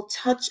it will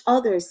touch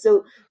others.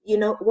 So, you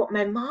know, what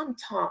my mom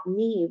taught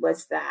me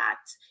was that,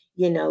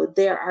 you know,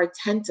 there are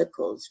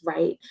tentacles,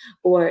 right?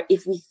 Or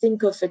if we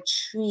think of a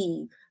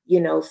tree, you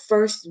know,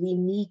 first we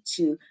need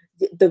to,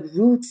 the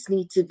roots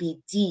need to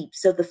be deep.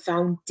 So the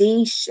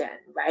foundation,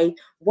 right?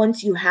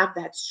 Once you have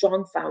that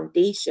strong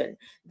foundation,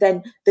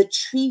 then the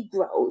tree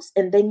grows,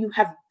 and then you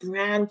have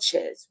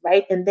branches,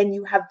 right? And then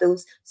you have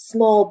those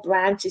small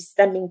branches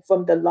stemming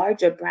from the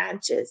larger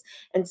branches.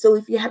 And so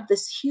if you have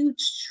this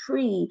huge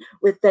tree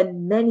with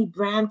then many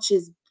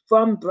branches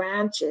from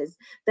branches,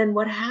 then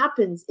what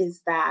happens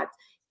is that,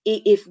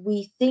 if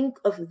we think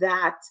of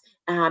that,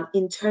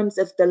 in terms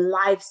of the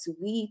lives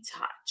we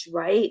touch,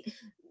 right?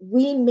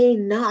 We may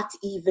not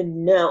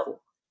even know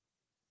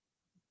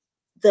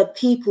the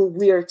people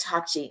we're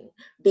touching,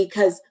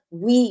 because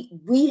we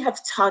have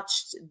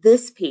touched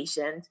this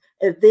patient,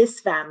 this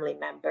family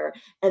member,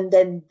 and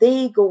then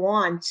they go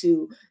on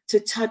to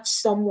touch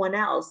someone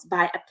else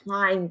by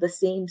applying the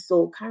same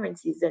soul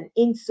currencies, and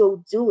in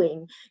so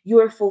doing,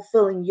 you're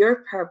fulfilling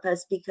your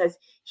purpose, because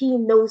he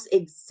knows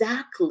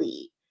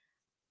exactly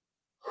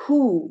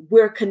who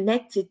we're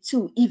connected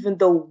to, even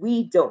though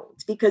we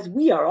don't, because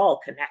we are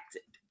all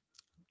connected.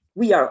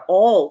 We are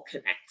all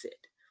connected,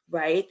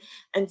 right?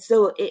 And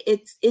so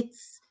it's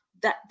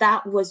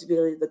that was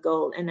really the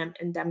goal. And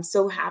I'm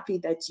so happy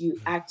that you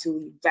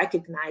actually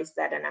recognize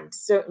that, and I'm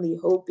certainly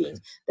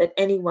hoping that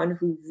anyone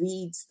who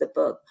reads the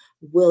book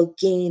will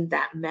gain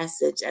that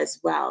message as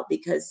well,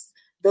 because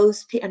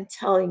I'm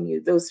telling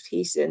you, those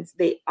patients,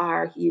 they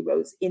are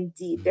heroes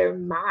indeed. They're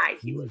my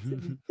heroes.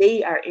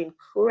 They are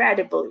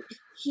incredible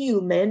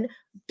human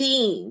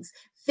beings.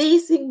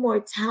 Facing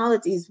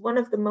mortality is one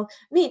of the most,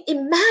 I mean,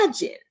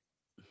 imagine,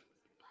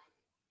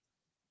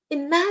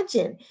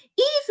 even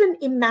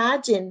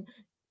imagine,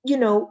 you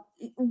know,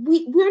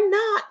 we're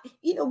not,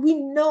 you know, we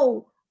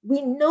know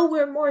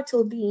we're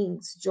mortal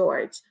beings,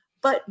 George,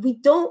 but we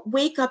don't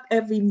wake up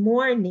every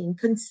morning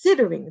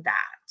considering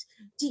that.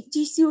 Do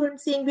you see what I'm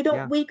saying? We don't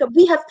Yeah. wake up,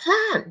 we have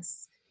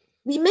plans,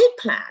 we make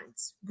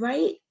plans,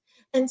 right?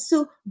 And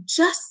so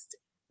just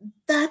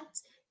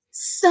that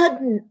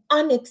sudden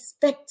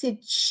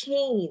unexpected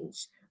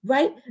change,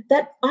 right?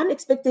 That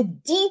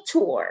unexpected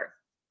detour,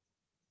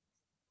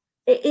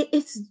 it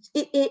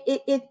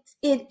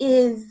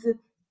is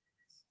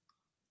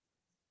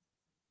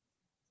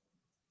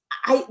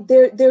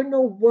there are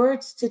no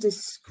words to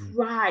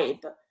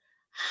describe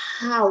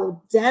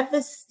how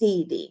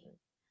devastating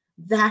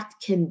that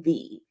can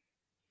be.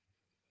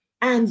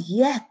 And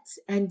yet,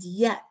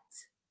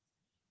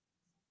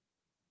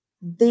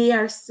 they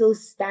are still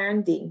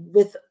standing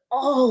with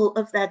all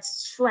of that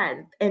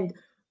strength. And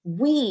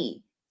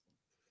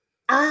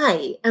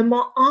I am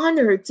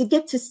honored to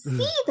get to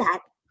see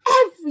that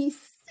every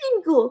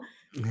single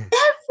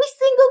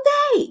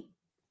day.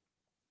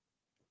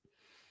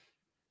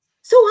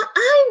 So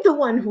I'm the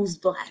one who's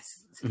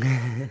blessed.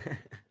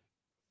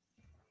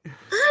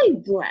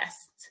 I'm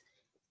blessed.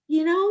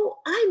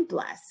 I'm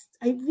blessed.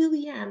 I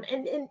really am.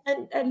 And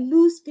I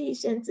lose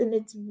patience, and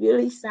it's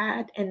really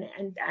sad, and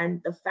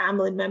the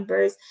family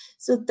members.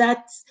 So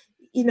that's,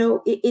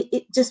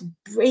 it just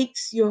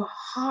breaks your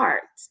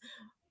heart.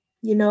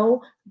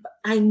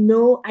 I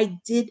know I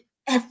did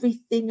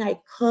everything I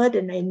could,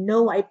 and I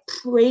know I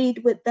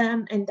prayed with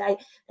them, and I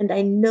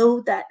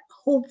know that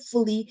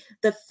hopefully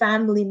the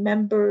family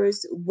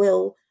members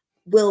will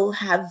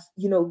have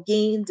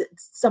gained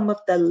some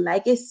of the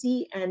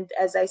legacy. And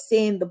as I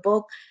say in the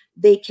book,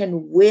 they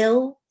can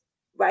will,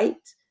 right?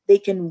 They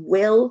can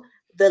will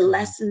the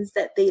lessons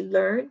that they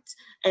learned.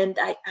 And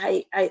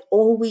I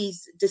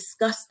always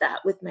discuss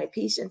that with my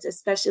patients,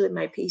 especially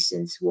my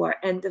patients who are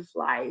end of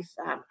life.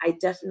 I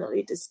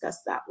definitely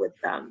discuss that with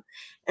them.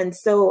 And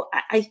so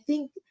I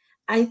think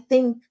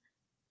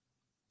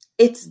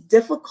it's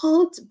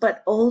difficult,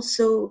 but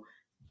also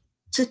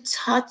to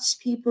touch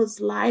people's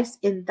lives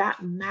in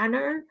that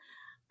manner,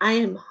 I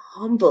am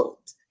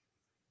humbled,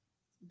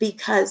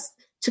 because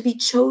to be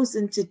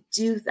chosen to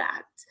do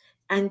that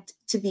and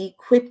to be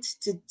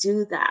equipped to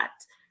do that,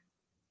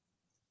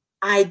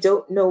 I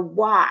don't know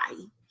why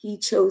he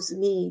chose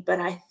me, but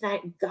I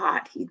thank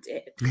God he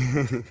did.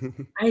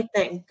 I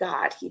thank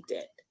God he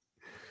did.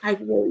 I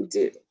really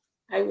do.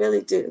 I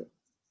really do.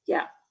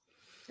 Yeah,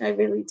 I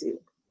really do.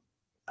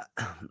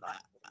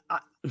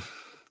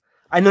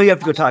 I know you have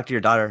to go talk to your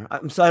daughter,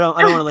 so I don't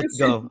want to let you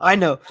go. I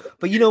know,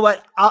 but you know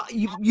what?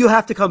 You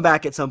have to come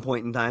back at some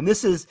point in time.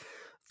 This is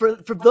for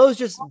those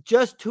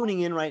just tuning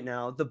in right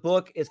now. The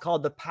book is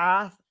called The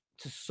Path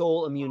to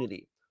Soul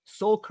Immunity: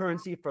 Soul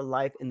Currency for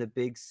Life in the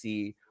Big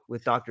C,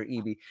 with Dr.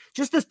 Eby.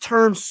 Just this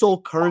term soul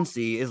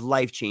currency is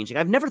life changing.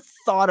 I've never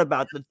thought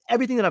about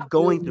everything that I'm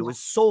going through is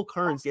soul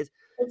currency.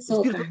 It's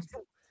soul beautiful. currency.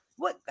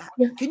 What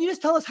can you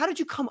just tell us? How did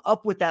you come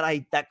up with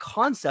that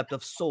concept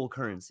of soul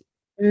currency?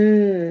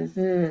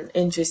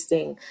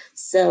 Interesting.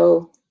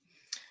 So,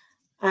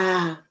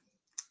 I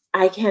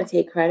can't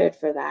take credit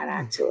for that,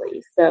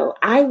 actually. So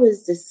I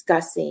was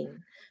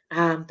discussing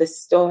the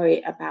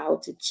story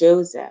about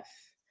Joseph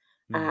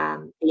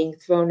being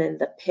thrown in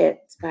the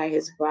pit by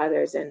his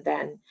brothers, and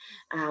then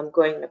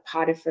going to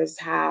Potiphar's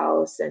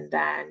house, and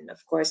then,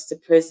 of course, to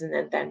prison,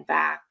 and then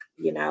back,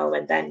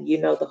 and then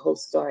the whole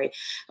story.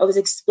 I was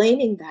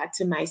explaining that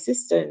to my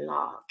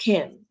sister-in-law,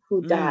 Kim,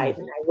 who died,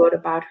 and I wrote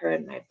about her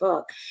in my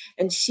book.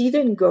 And she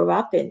didn't grow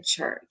up in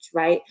church,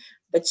 right?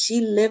 But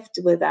she lived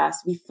with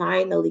us. We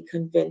finally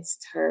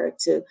convinced her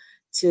to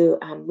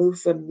move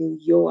from New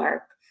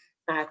York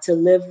to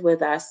live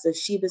with us. So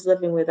she was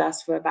living with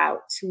us for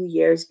about 2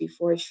 years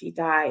before she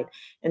died.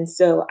 And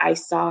so I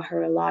saw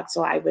her a lot.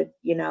 So I would,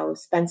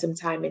 spend some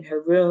time in her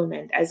room.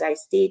 And as I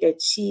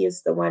stated, she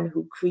is the one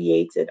who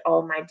created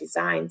all my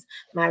designs.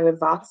 My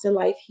Revoxa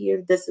life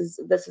here, this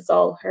is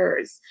all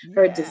hers,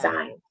 her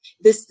design.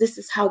 This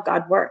is how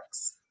God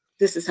works.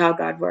 This is how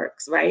God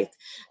works, right?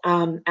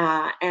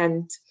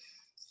 I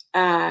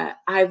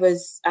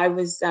was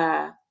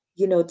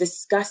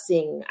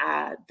discussing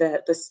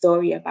the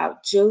story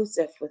about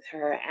Joseph with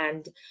her,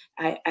 and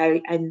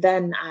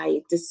then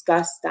I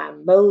discussed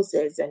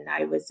Moses, and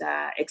I was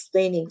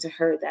explaining to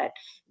her that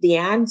the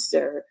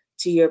answer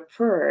to your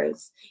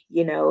prayers,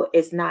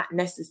 is not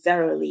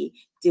necessarily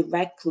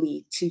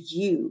directly to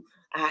you.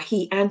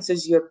 He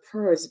answers your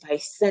prayers by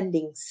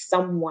sending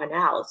someone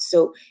else.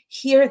 So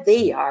here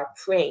they are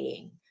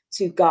praying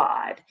to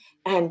God,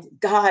 and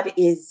God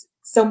is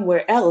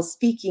somewhere else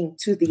speaking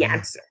to the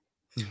answer,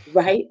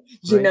 right?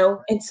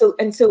 And so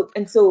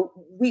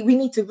we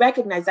need to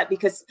recognize that,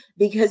 because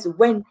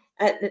when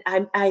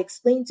I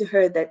explained to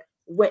her that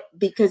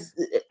because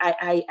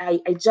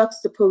I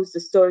juxtaposed the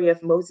story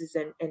of Moses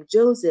and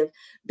Joseph,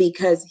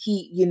 because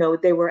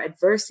there were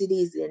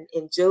adversities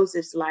in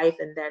Joseph's life,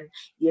 and then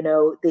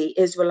the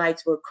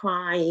Israelites were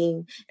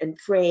crying and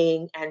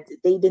praying, and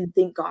they didn't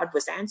think God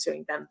was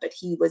answering them, but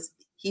he was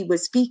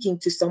speaking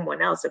to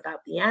someone else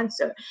about the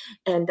answer.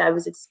 And I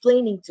was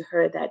explaining to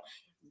her that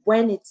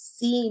when it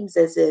seems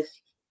as if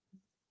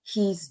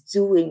he's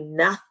doing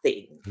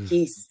nothing,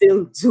 he's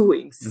still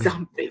doing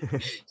something.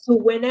 So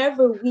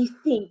whenever we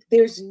think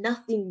there's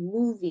nothing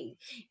moving,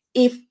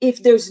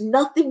 if there's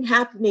nothing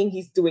happening,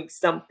 he's doing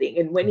something.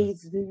 And when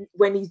he's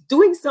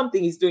doing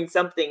something, he's doing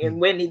something. And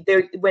when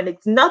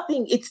it's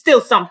nothing, it's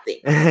still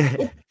something.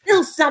 It's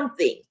still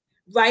something,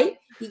 right?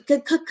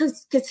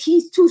 Because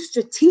he's too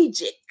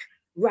strategic,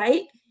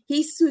 right?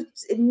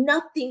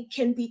 Nothing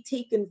can be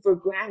taken for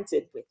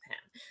granted with him.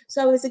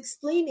 So I was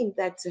explaining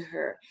that to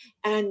her,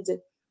 and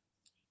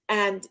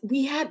And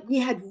we had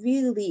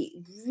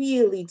really,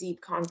 really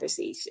deep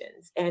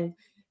conversations. And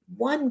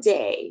one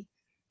day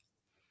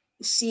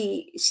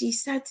she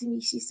said to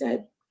me, she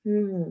said,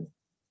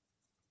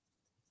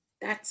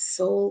 that's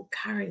soul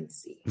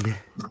currency.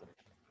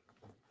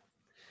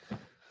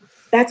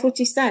 That's what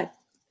she said.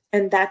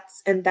 And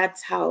that's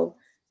the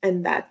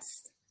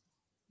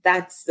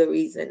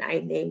reason I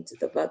named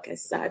the book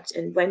as such.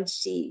 And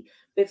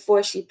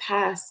before she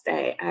passed,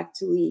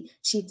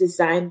 she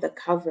designed the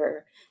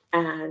cover,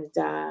 and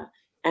I,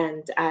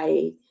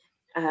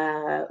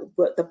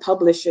 the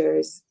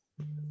publishers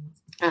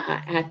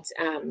at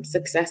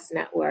Success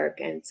Network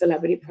and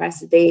Celebrity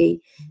Press,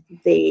 they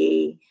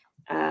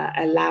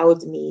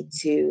allowed me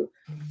to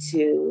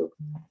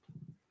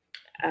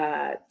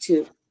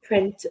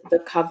print the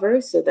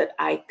cover so that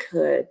I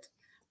could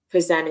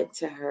present it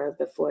to her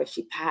before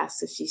she passed.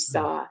 So she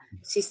saw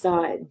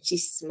it and she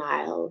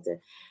smiled,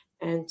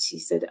 and she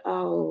said,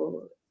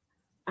 "Oh,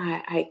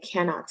 I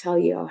cannot tell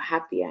you how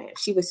happy I am."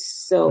 She was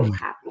so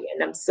happy,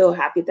 and I'm so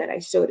happy that I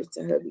showed it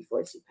to her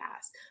before she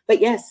passed. But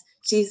yes,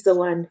 she's the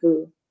one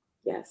who,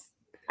 yes,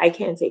 I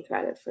can't take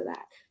credit for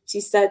that.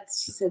 She said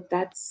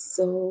that's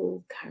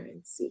soul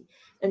currency,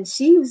 and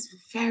she was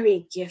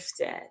very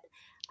gifted.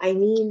 I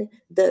mean,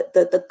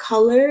 the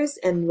colors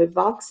and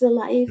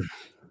Revoxalife,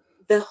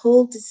 the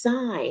whole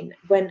design.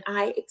 When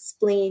I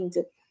explained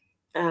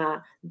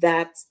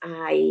that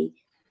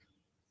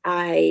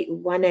I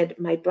wanted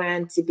my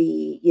brand to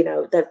be,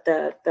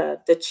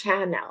 the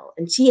channel,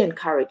 and she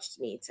encouraged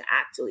me to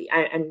actually.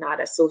 I'm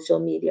not a social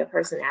media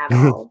person at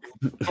all,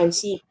 and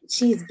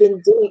she's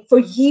been doing for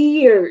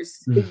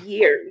years.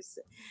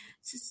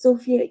 So,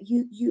 Sophia,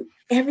 you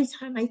every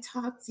time I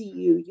talk to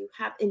you, you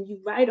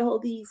write all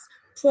these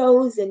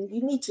prose, and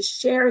you need to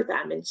share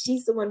them. And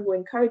she's the one who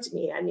encouraged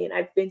me. I mean,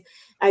 I've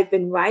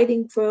been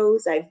writing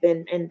prose.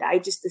 And I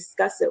just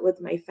discuss it with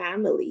my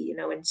family,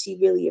 and she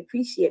really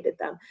appreciated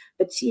them.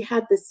 But she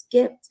had this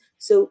gift.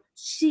 So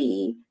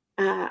she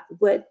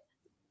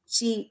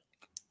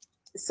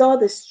saw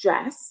this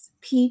dress,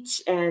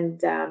 peach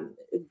and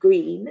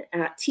green,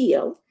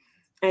 teal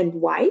and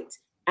white,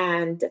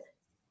 and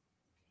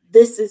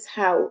this is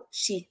how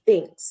she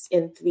thinks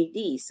in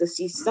 3D. So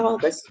she saw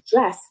this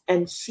dress,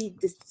 and she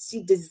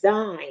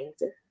designed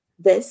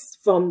this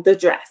from the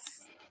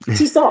dress.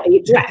 She saw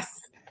a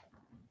dress.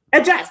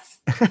 This is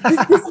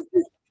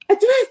a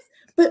dress.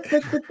 But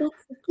that's the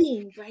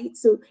thing, right?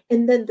 So,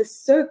 and then the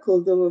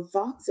circle, the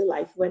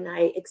Revoxalife, when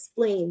I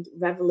explained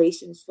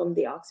Revelations from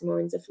the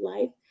Oxymorons of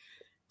Life,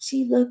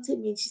 she looked at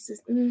me and she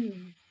says,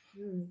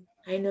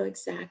 I know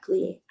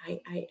exactly.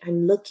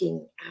 I'm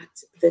looking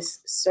at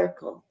this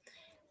circle,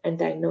 and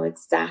I know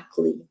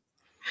exactly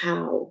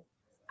how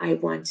I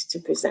want to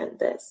present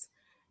this.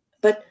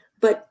 But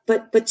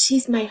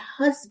she's my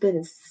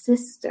husband's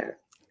sister.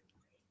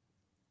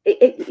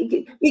 There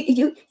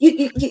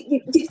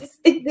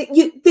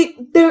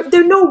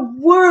are no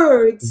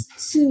words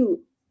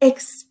to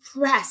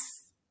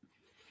express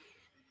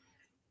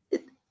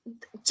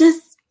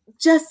just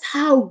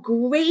how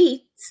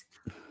great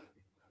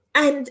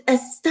and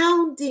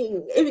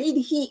astounding. I mean,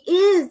 he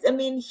is. I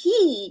mean,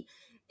 he,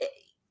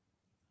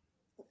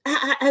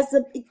 as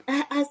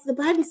the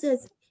Bible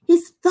says,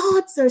 his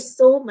thoughts are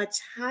so much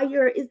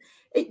higher.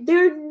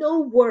 There are no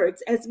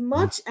words. As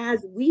much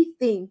as we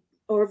think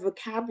our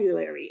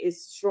vocabulary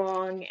is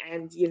strong,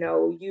 and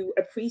you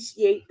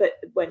appreciate, but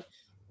when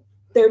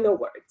there are no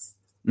words,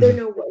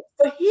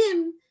 for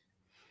him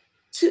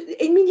to.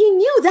 I mean, he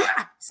knew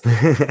that. He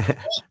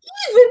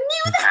even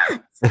knew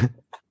that.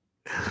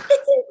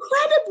 It's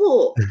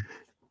incredible.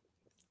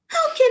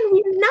 How can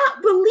we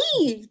not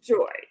believe,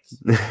 George?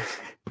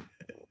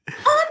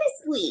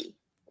 Honestly,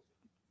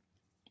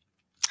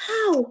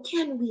 how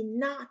can we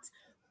not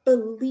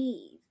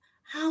believe?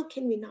 How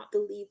can we not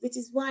believe? Which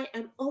is why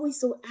I'm always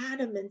so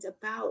adamant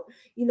about,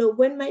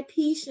 when my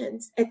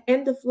patients at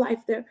end of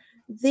life,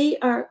 they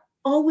are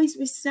always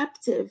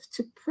receptive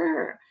to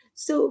prayer.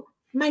 So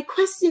my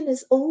question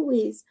is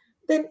always,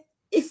 then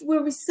if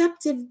we're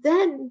receptive,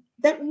 then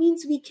that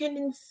means we can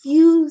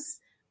infuse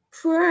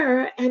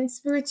prayer and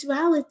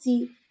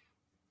spirituality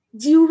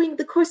during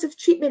the course of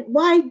treatment.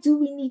 Why do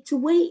we need to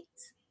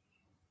wait?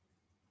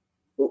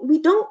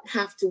 We don't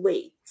have to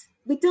wait.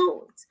 We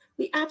don't.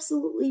 We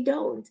absolutely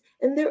don't.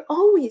 And they're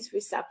always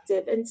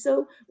receptive. And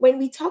so when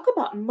we talk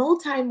about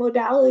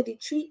multimodality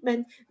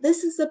treatment,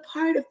 this is a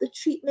part of the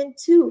treatment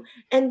too.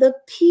 And the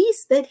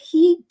peace that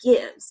he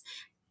gives,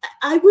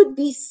 I would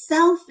be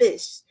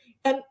selfish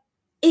and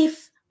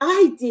if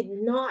I did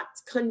not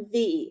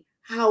convey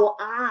how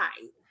I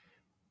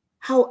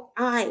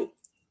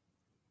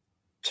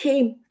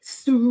came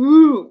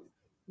through,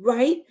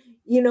 right?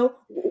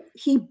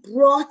 He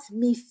brought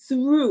me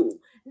through.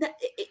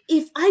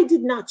 If I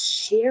did not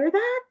share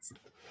that,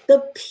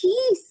 the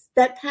peace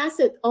that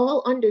passeth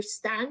all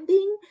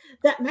understanding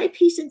that my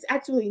patients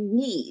actually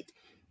need,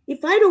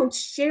 if I don't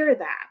share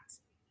that,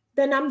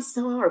 then I'm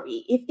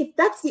sorry. If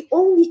that's the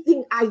only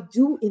thing I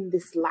do in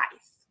this life,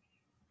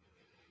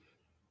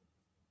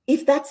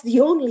 if that's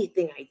the only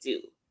thing I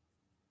do,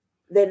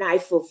 then I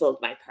fulfilled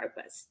my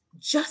purpose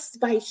just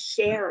by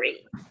sharing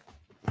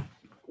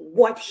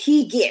what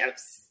he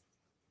gives,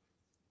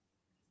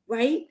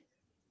 right?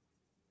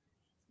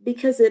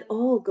 Because it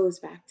all goes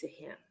back to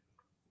him.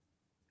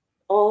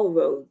 All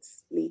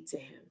roads lead to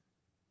him.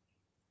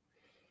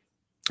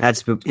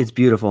 It's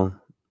beautiful.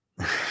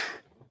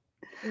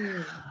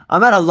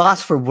 I'm at a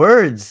loss for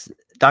words,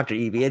 Dr.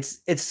 Evie.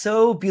 It's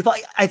so beautiful.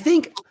 I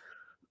think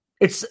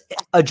it's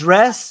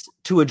address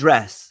to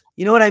address.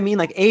 You know what I mean?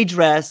 Like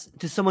address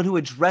to someone who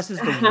addresses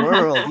the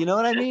world. You know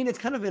what I mean? It's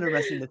kind of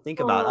interesting to think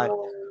about.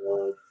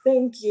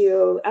 Thank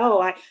you.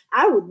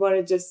 I would want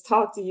to just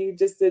talk to you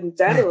just in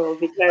general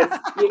because,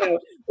 the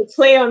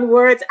play on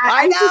words.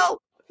 I know.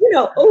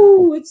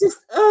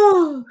 Just,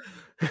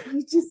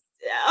 you just,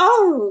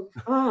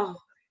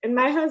 And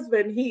my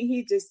husband,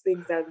 he just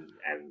thinks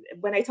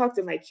when I talk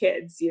to my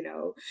kids,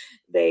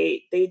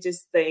 they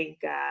just think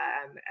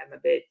I'm a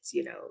bit,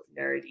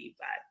 nerdy,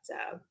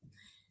 but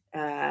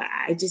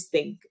I just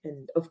think,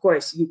 and of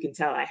course you can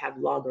tell I have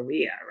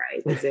logorrhea,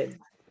 right? As in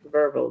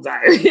verbal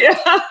diarrhea.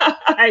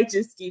 I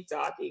just keep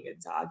talking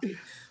and talking.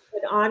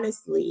 But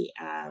honestly,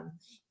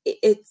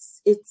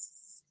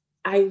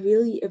 I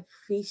really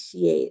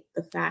appreciate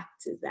the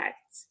fact that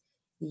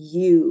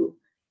you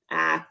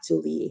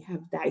actually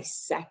have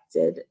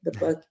dissected the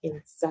book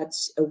in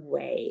such a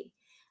way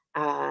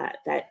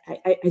that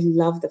I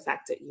love the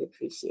fact that you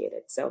appreciate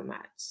it so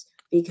much,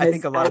 because I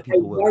think a lot of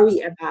people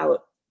worry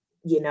about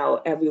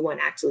everyone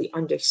actually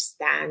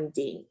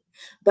understanding,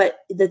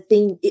 but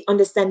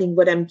understanding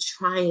what I'm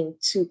trying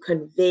to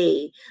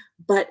convey,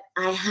 but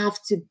I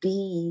have to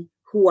be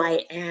who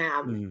I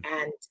am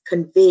and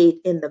convey it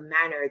in the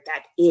manner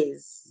that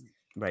is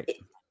right.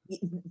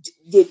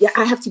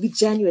 I have to be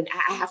genuine.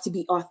 I have to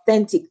be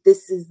authentic.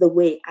 This is the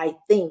way I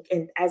think.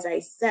 And as I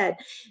said,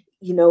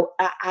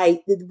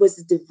 it was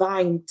a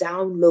divine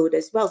download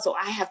as well. So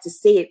I have to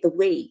say it the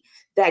way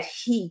that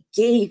he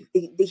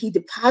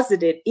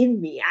deposited in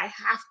me. I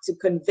have to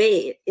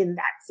convey it in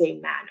that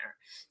same manner.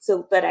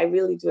 So, but I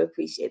really do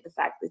appreciate the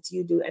fact that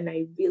you do. And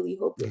I really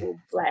hope it will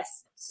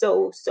bless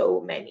so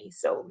many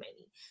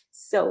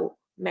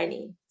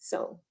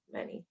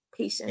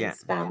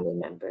patients, family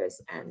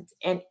members, and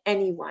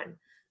anyone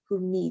who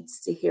needs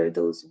to hear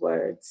those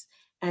words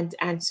and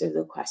answer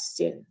the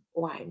question,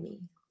 why me?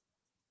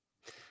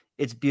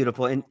 It's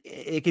beautiful. And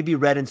it could be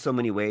read in so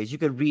many ways. You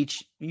could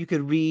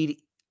read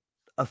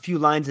a few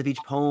lines of each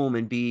poem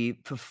and be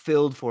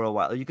fulfilled for a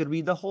while. You could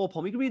read the whole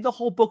poem. You could read the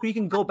whole book, or you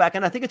can go back.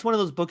 And I think it's one of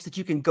those books that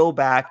you can go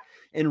back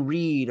and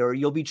read, or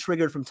you'll be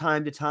triggered from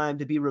time to time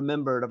to be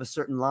remembered of a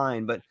certain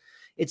line. But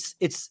it's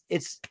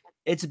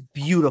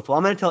beautiful.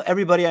 I'm going to tell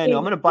everybody I know.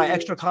 I'm going to buy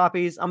extra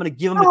copies. I'm going to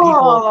give them to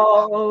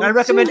people. And I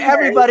recommend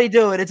everybody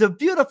do it. It's a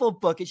beautiful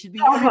book.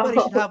 Everybody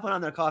should have one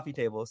on their coffee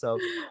table. So,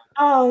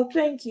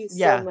 thank you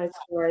so much,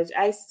 George.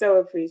 I so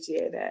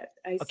appreciate it.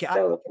 I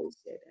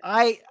appreciate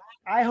it.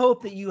 I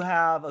hope that you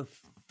have a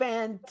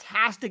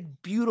fantastic,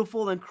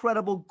 beautiful,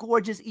 incredible,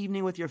 gorgeous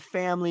evening with your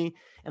family.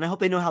 And I hope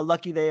they know how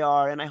lucky they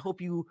are. And I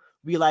hope you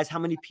realize how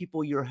many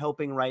people you're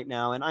helping right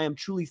now. And I am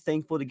truly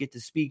thankful to get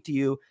to speak to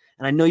you.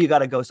 And I know you got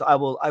to go, so I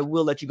will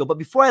let you go. But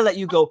before I let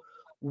you go,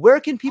 where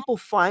can people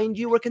find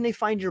you? Where can they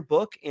find your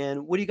book?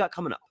 And what do you got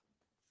coming up?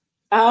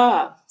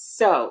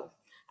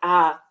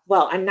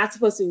 Well, I'm not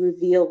supposed to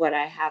reveal what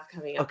I have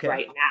coming up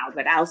right now,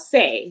 but I'll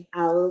say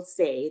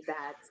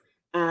that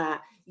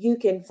you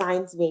can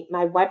find me.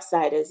 My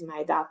website is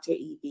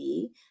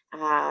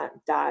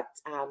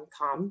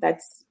mydoctoreb.com.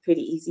 That's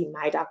pretty easy,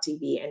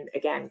 mydoctoreb. And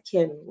again,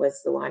 Kim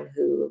was the one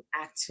who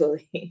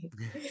actually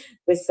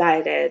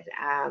decided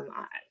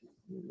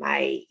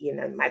my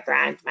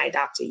brand, My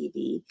Dr.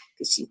 EB,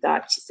 because she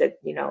said,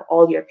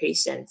 all your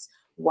patients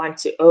want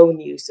to own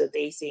you, so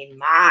they say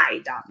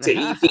My Dr.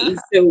 EB.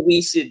 So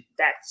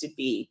that should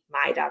be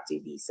My Dr.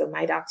 EB. So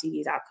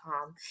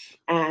mydoctoreb.com.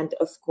 And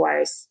of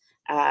course,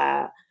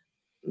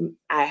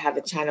 I have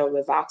a channel,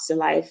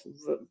 Revoxalife,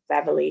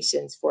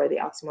 Revelations for the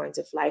Oxymorons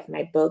of Life.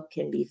 My book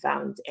can be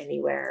found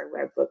anywhere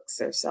where books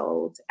are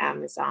sold,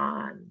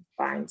 Amazon,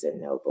 Barnes and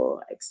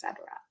Noble, etc.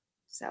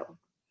 So,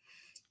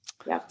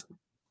 yep.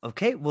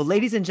 Okay, well,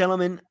 ladies and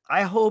gentlemen,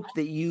 I hope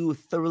that you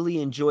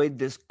thoroughly enjoyed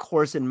this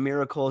course in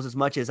miracles as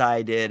much as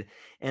I did,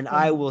 and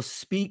I will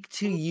speak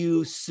to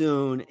you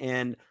soon.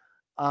 And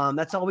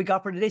that's all we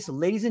got for today. So,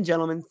 ladies and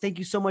gentlemen, thank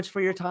you so much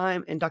for your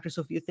time. And Dr.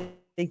 Sophia,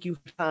 thank you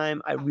for your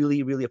time. I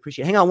really, really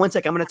appreciate it. Hang on one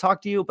second. I'm going to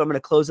talk to you, but I'm going to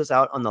close this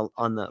out on the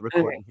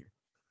recording here.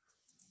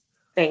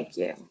 Thank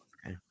you.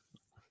 Okay.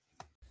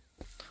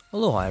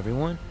 Aloha,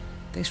 everyone.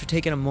 Thanks for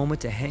taking a moment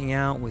to hang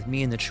out with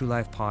me in the True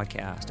Life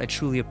podcast. I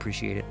truly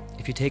appreciate it.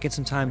 If you're taking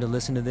some time to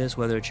listen to this,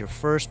 whether it's your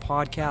first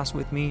podcast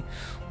with me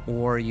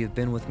or you've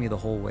been with me the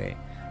whole way,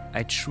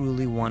 I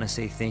truly want to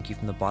say thank you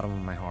from the bottom of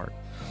my heart.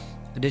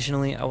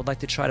 Additionally, I would like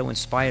to try to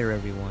inspire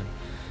everyone.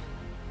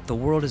 The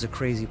world is a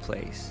crazy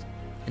place,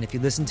 and if you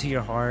listen to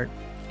your heart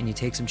and you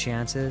take some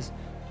chances,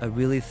 I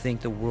really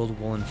think the world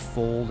will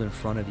unfold in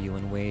front of you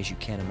in ways you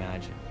can't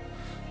imagine.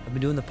 I've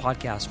been doing the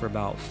podcast for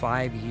about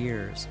 5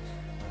 years.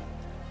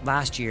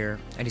 Last year,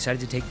 I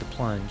decided to take the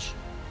plunge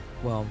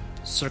Well,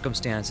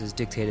 circumstances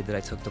dictated that I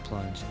took the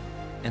plunge,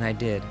 and I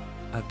did.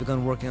 I've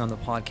begun working on the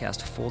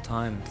podcast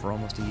full-time for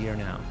almost a year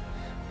now,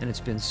 and it's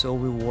been so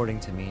rewarding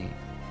to me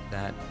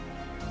that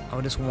I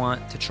would just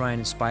want to try and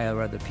inspire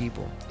other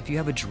people. If you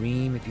have a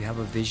dream, if you have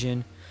a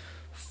vision,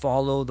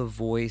 follow the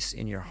voice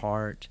in your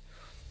heart,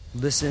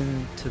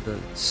 listen to the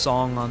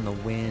song on the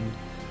wind,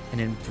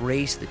 and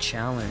embrace the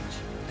challenge.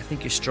 I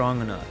think you're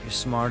strong enough, you're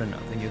smart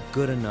enough, and you're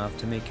good enough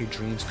to make your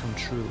dreams come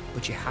true,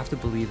 but you have to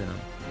believe in them.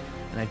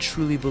 And I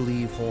truly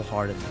believe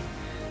wholeheartedly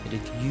that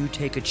if you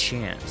take a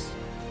chance,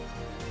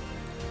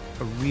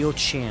 a real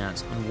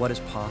chance on what is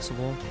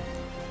possible,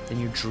 then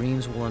your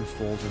dreams will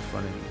unfold in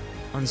front of you.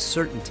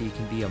 Uncertainty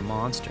can be a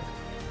monster.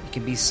 It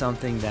can be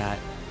something that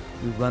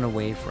we run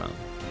away from.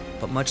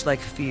 But much like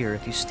fear,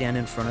 if you stand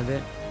in front of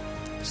it,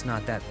 it's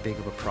not that big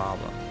of a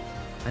problem.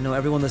 I know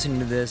everyone listening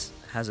to this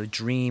has a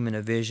dream and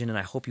a vision, and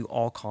I hope you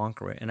all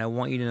conquer it. And I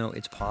want you to know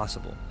it's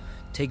possible.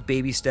 Take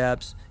baby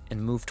steps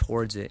and move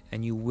towards it,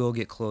 and you will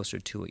get closer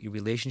to it. Your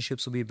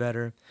relationships will be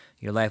better.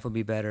 Your life will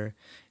be better.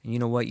 And you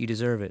know what? You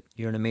deserve it.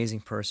 You're an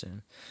amazing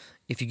person.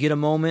 If you get a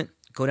moment,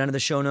 go down to the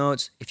show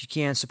notes. If you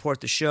can,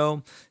 support the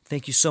show.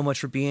 Thank you so much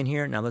for being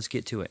here. Now let's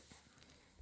get to it.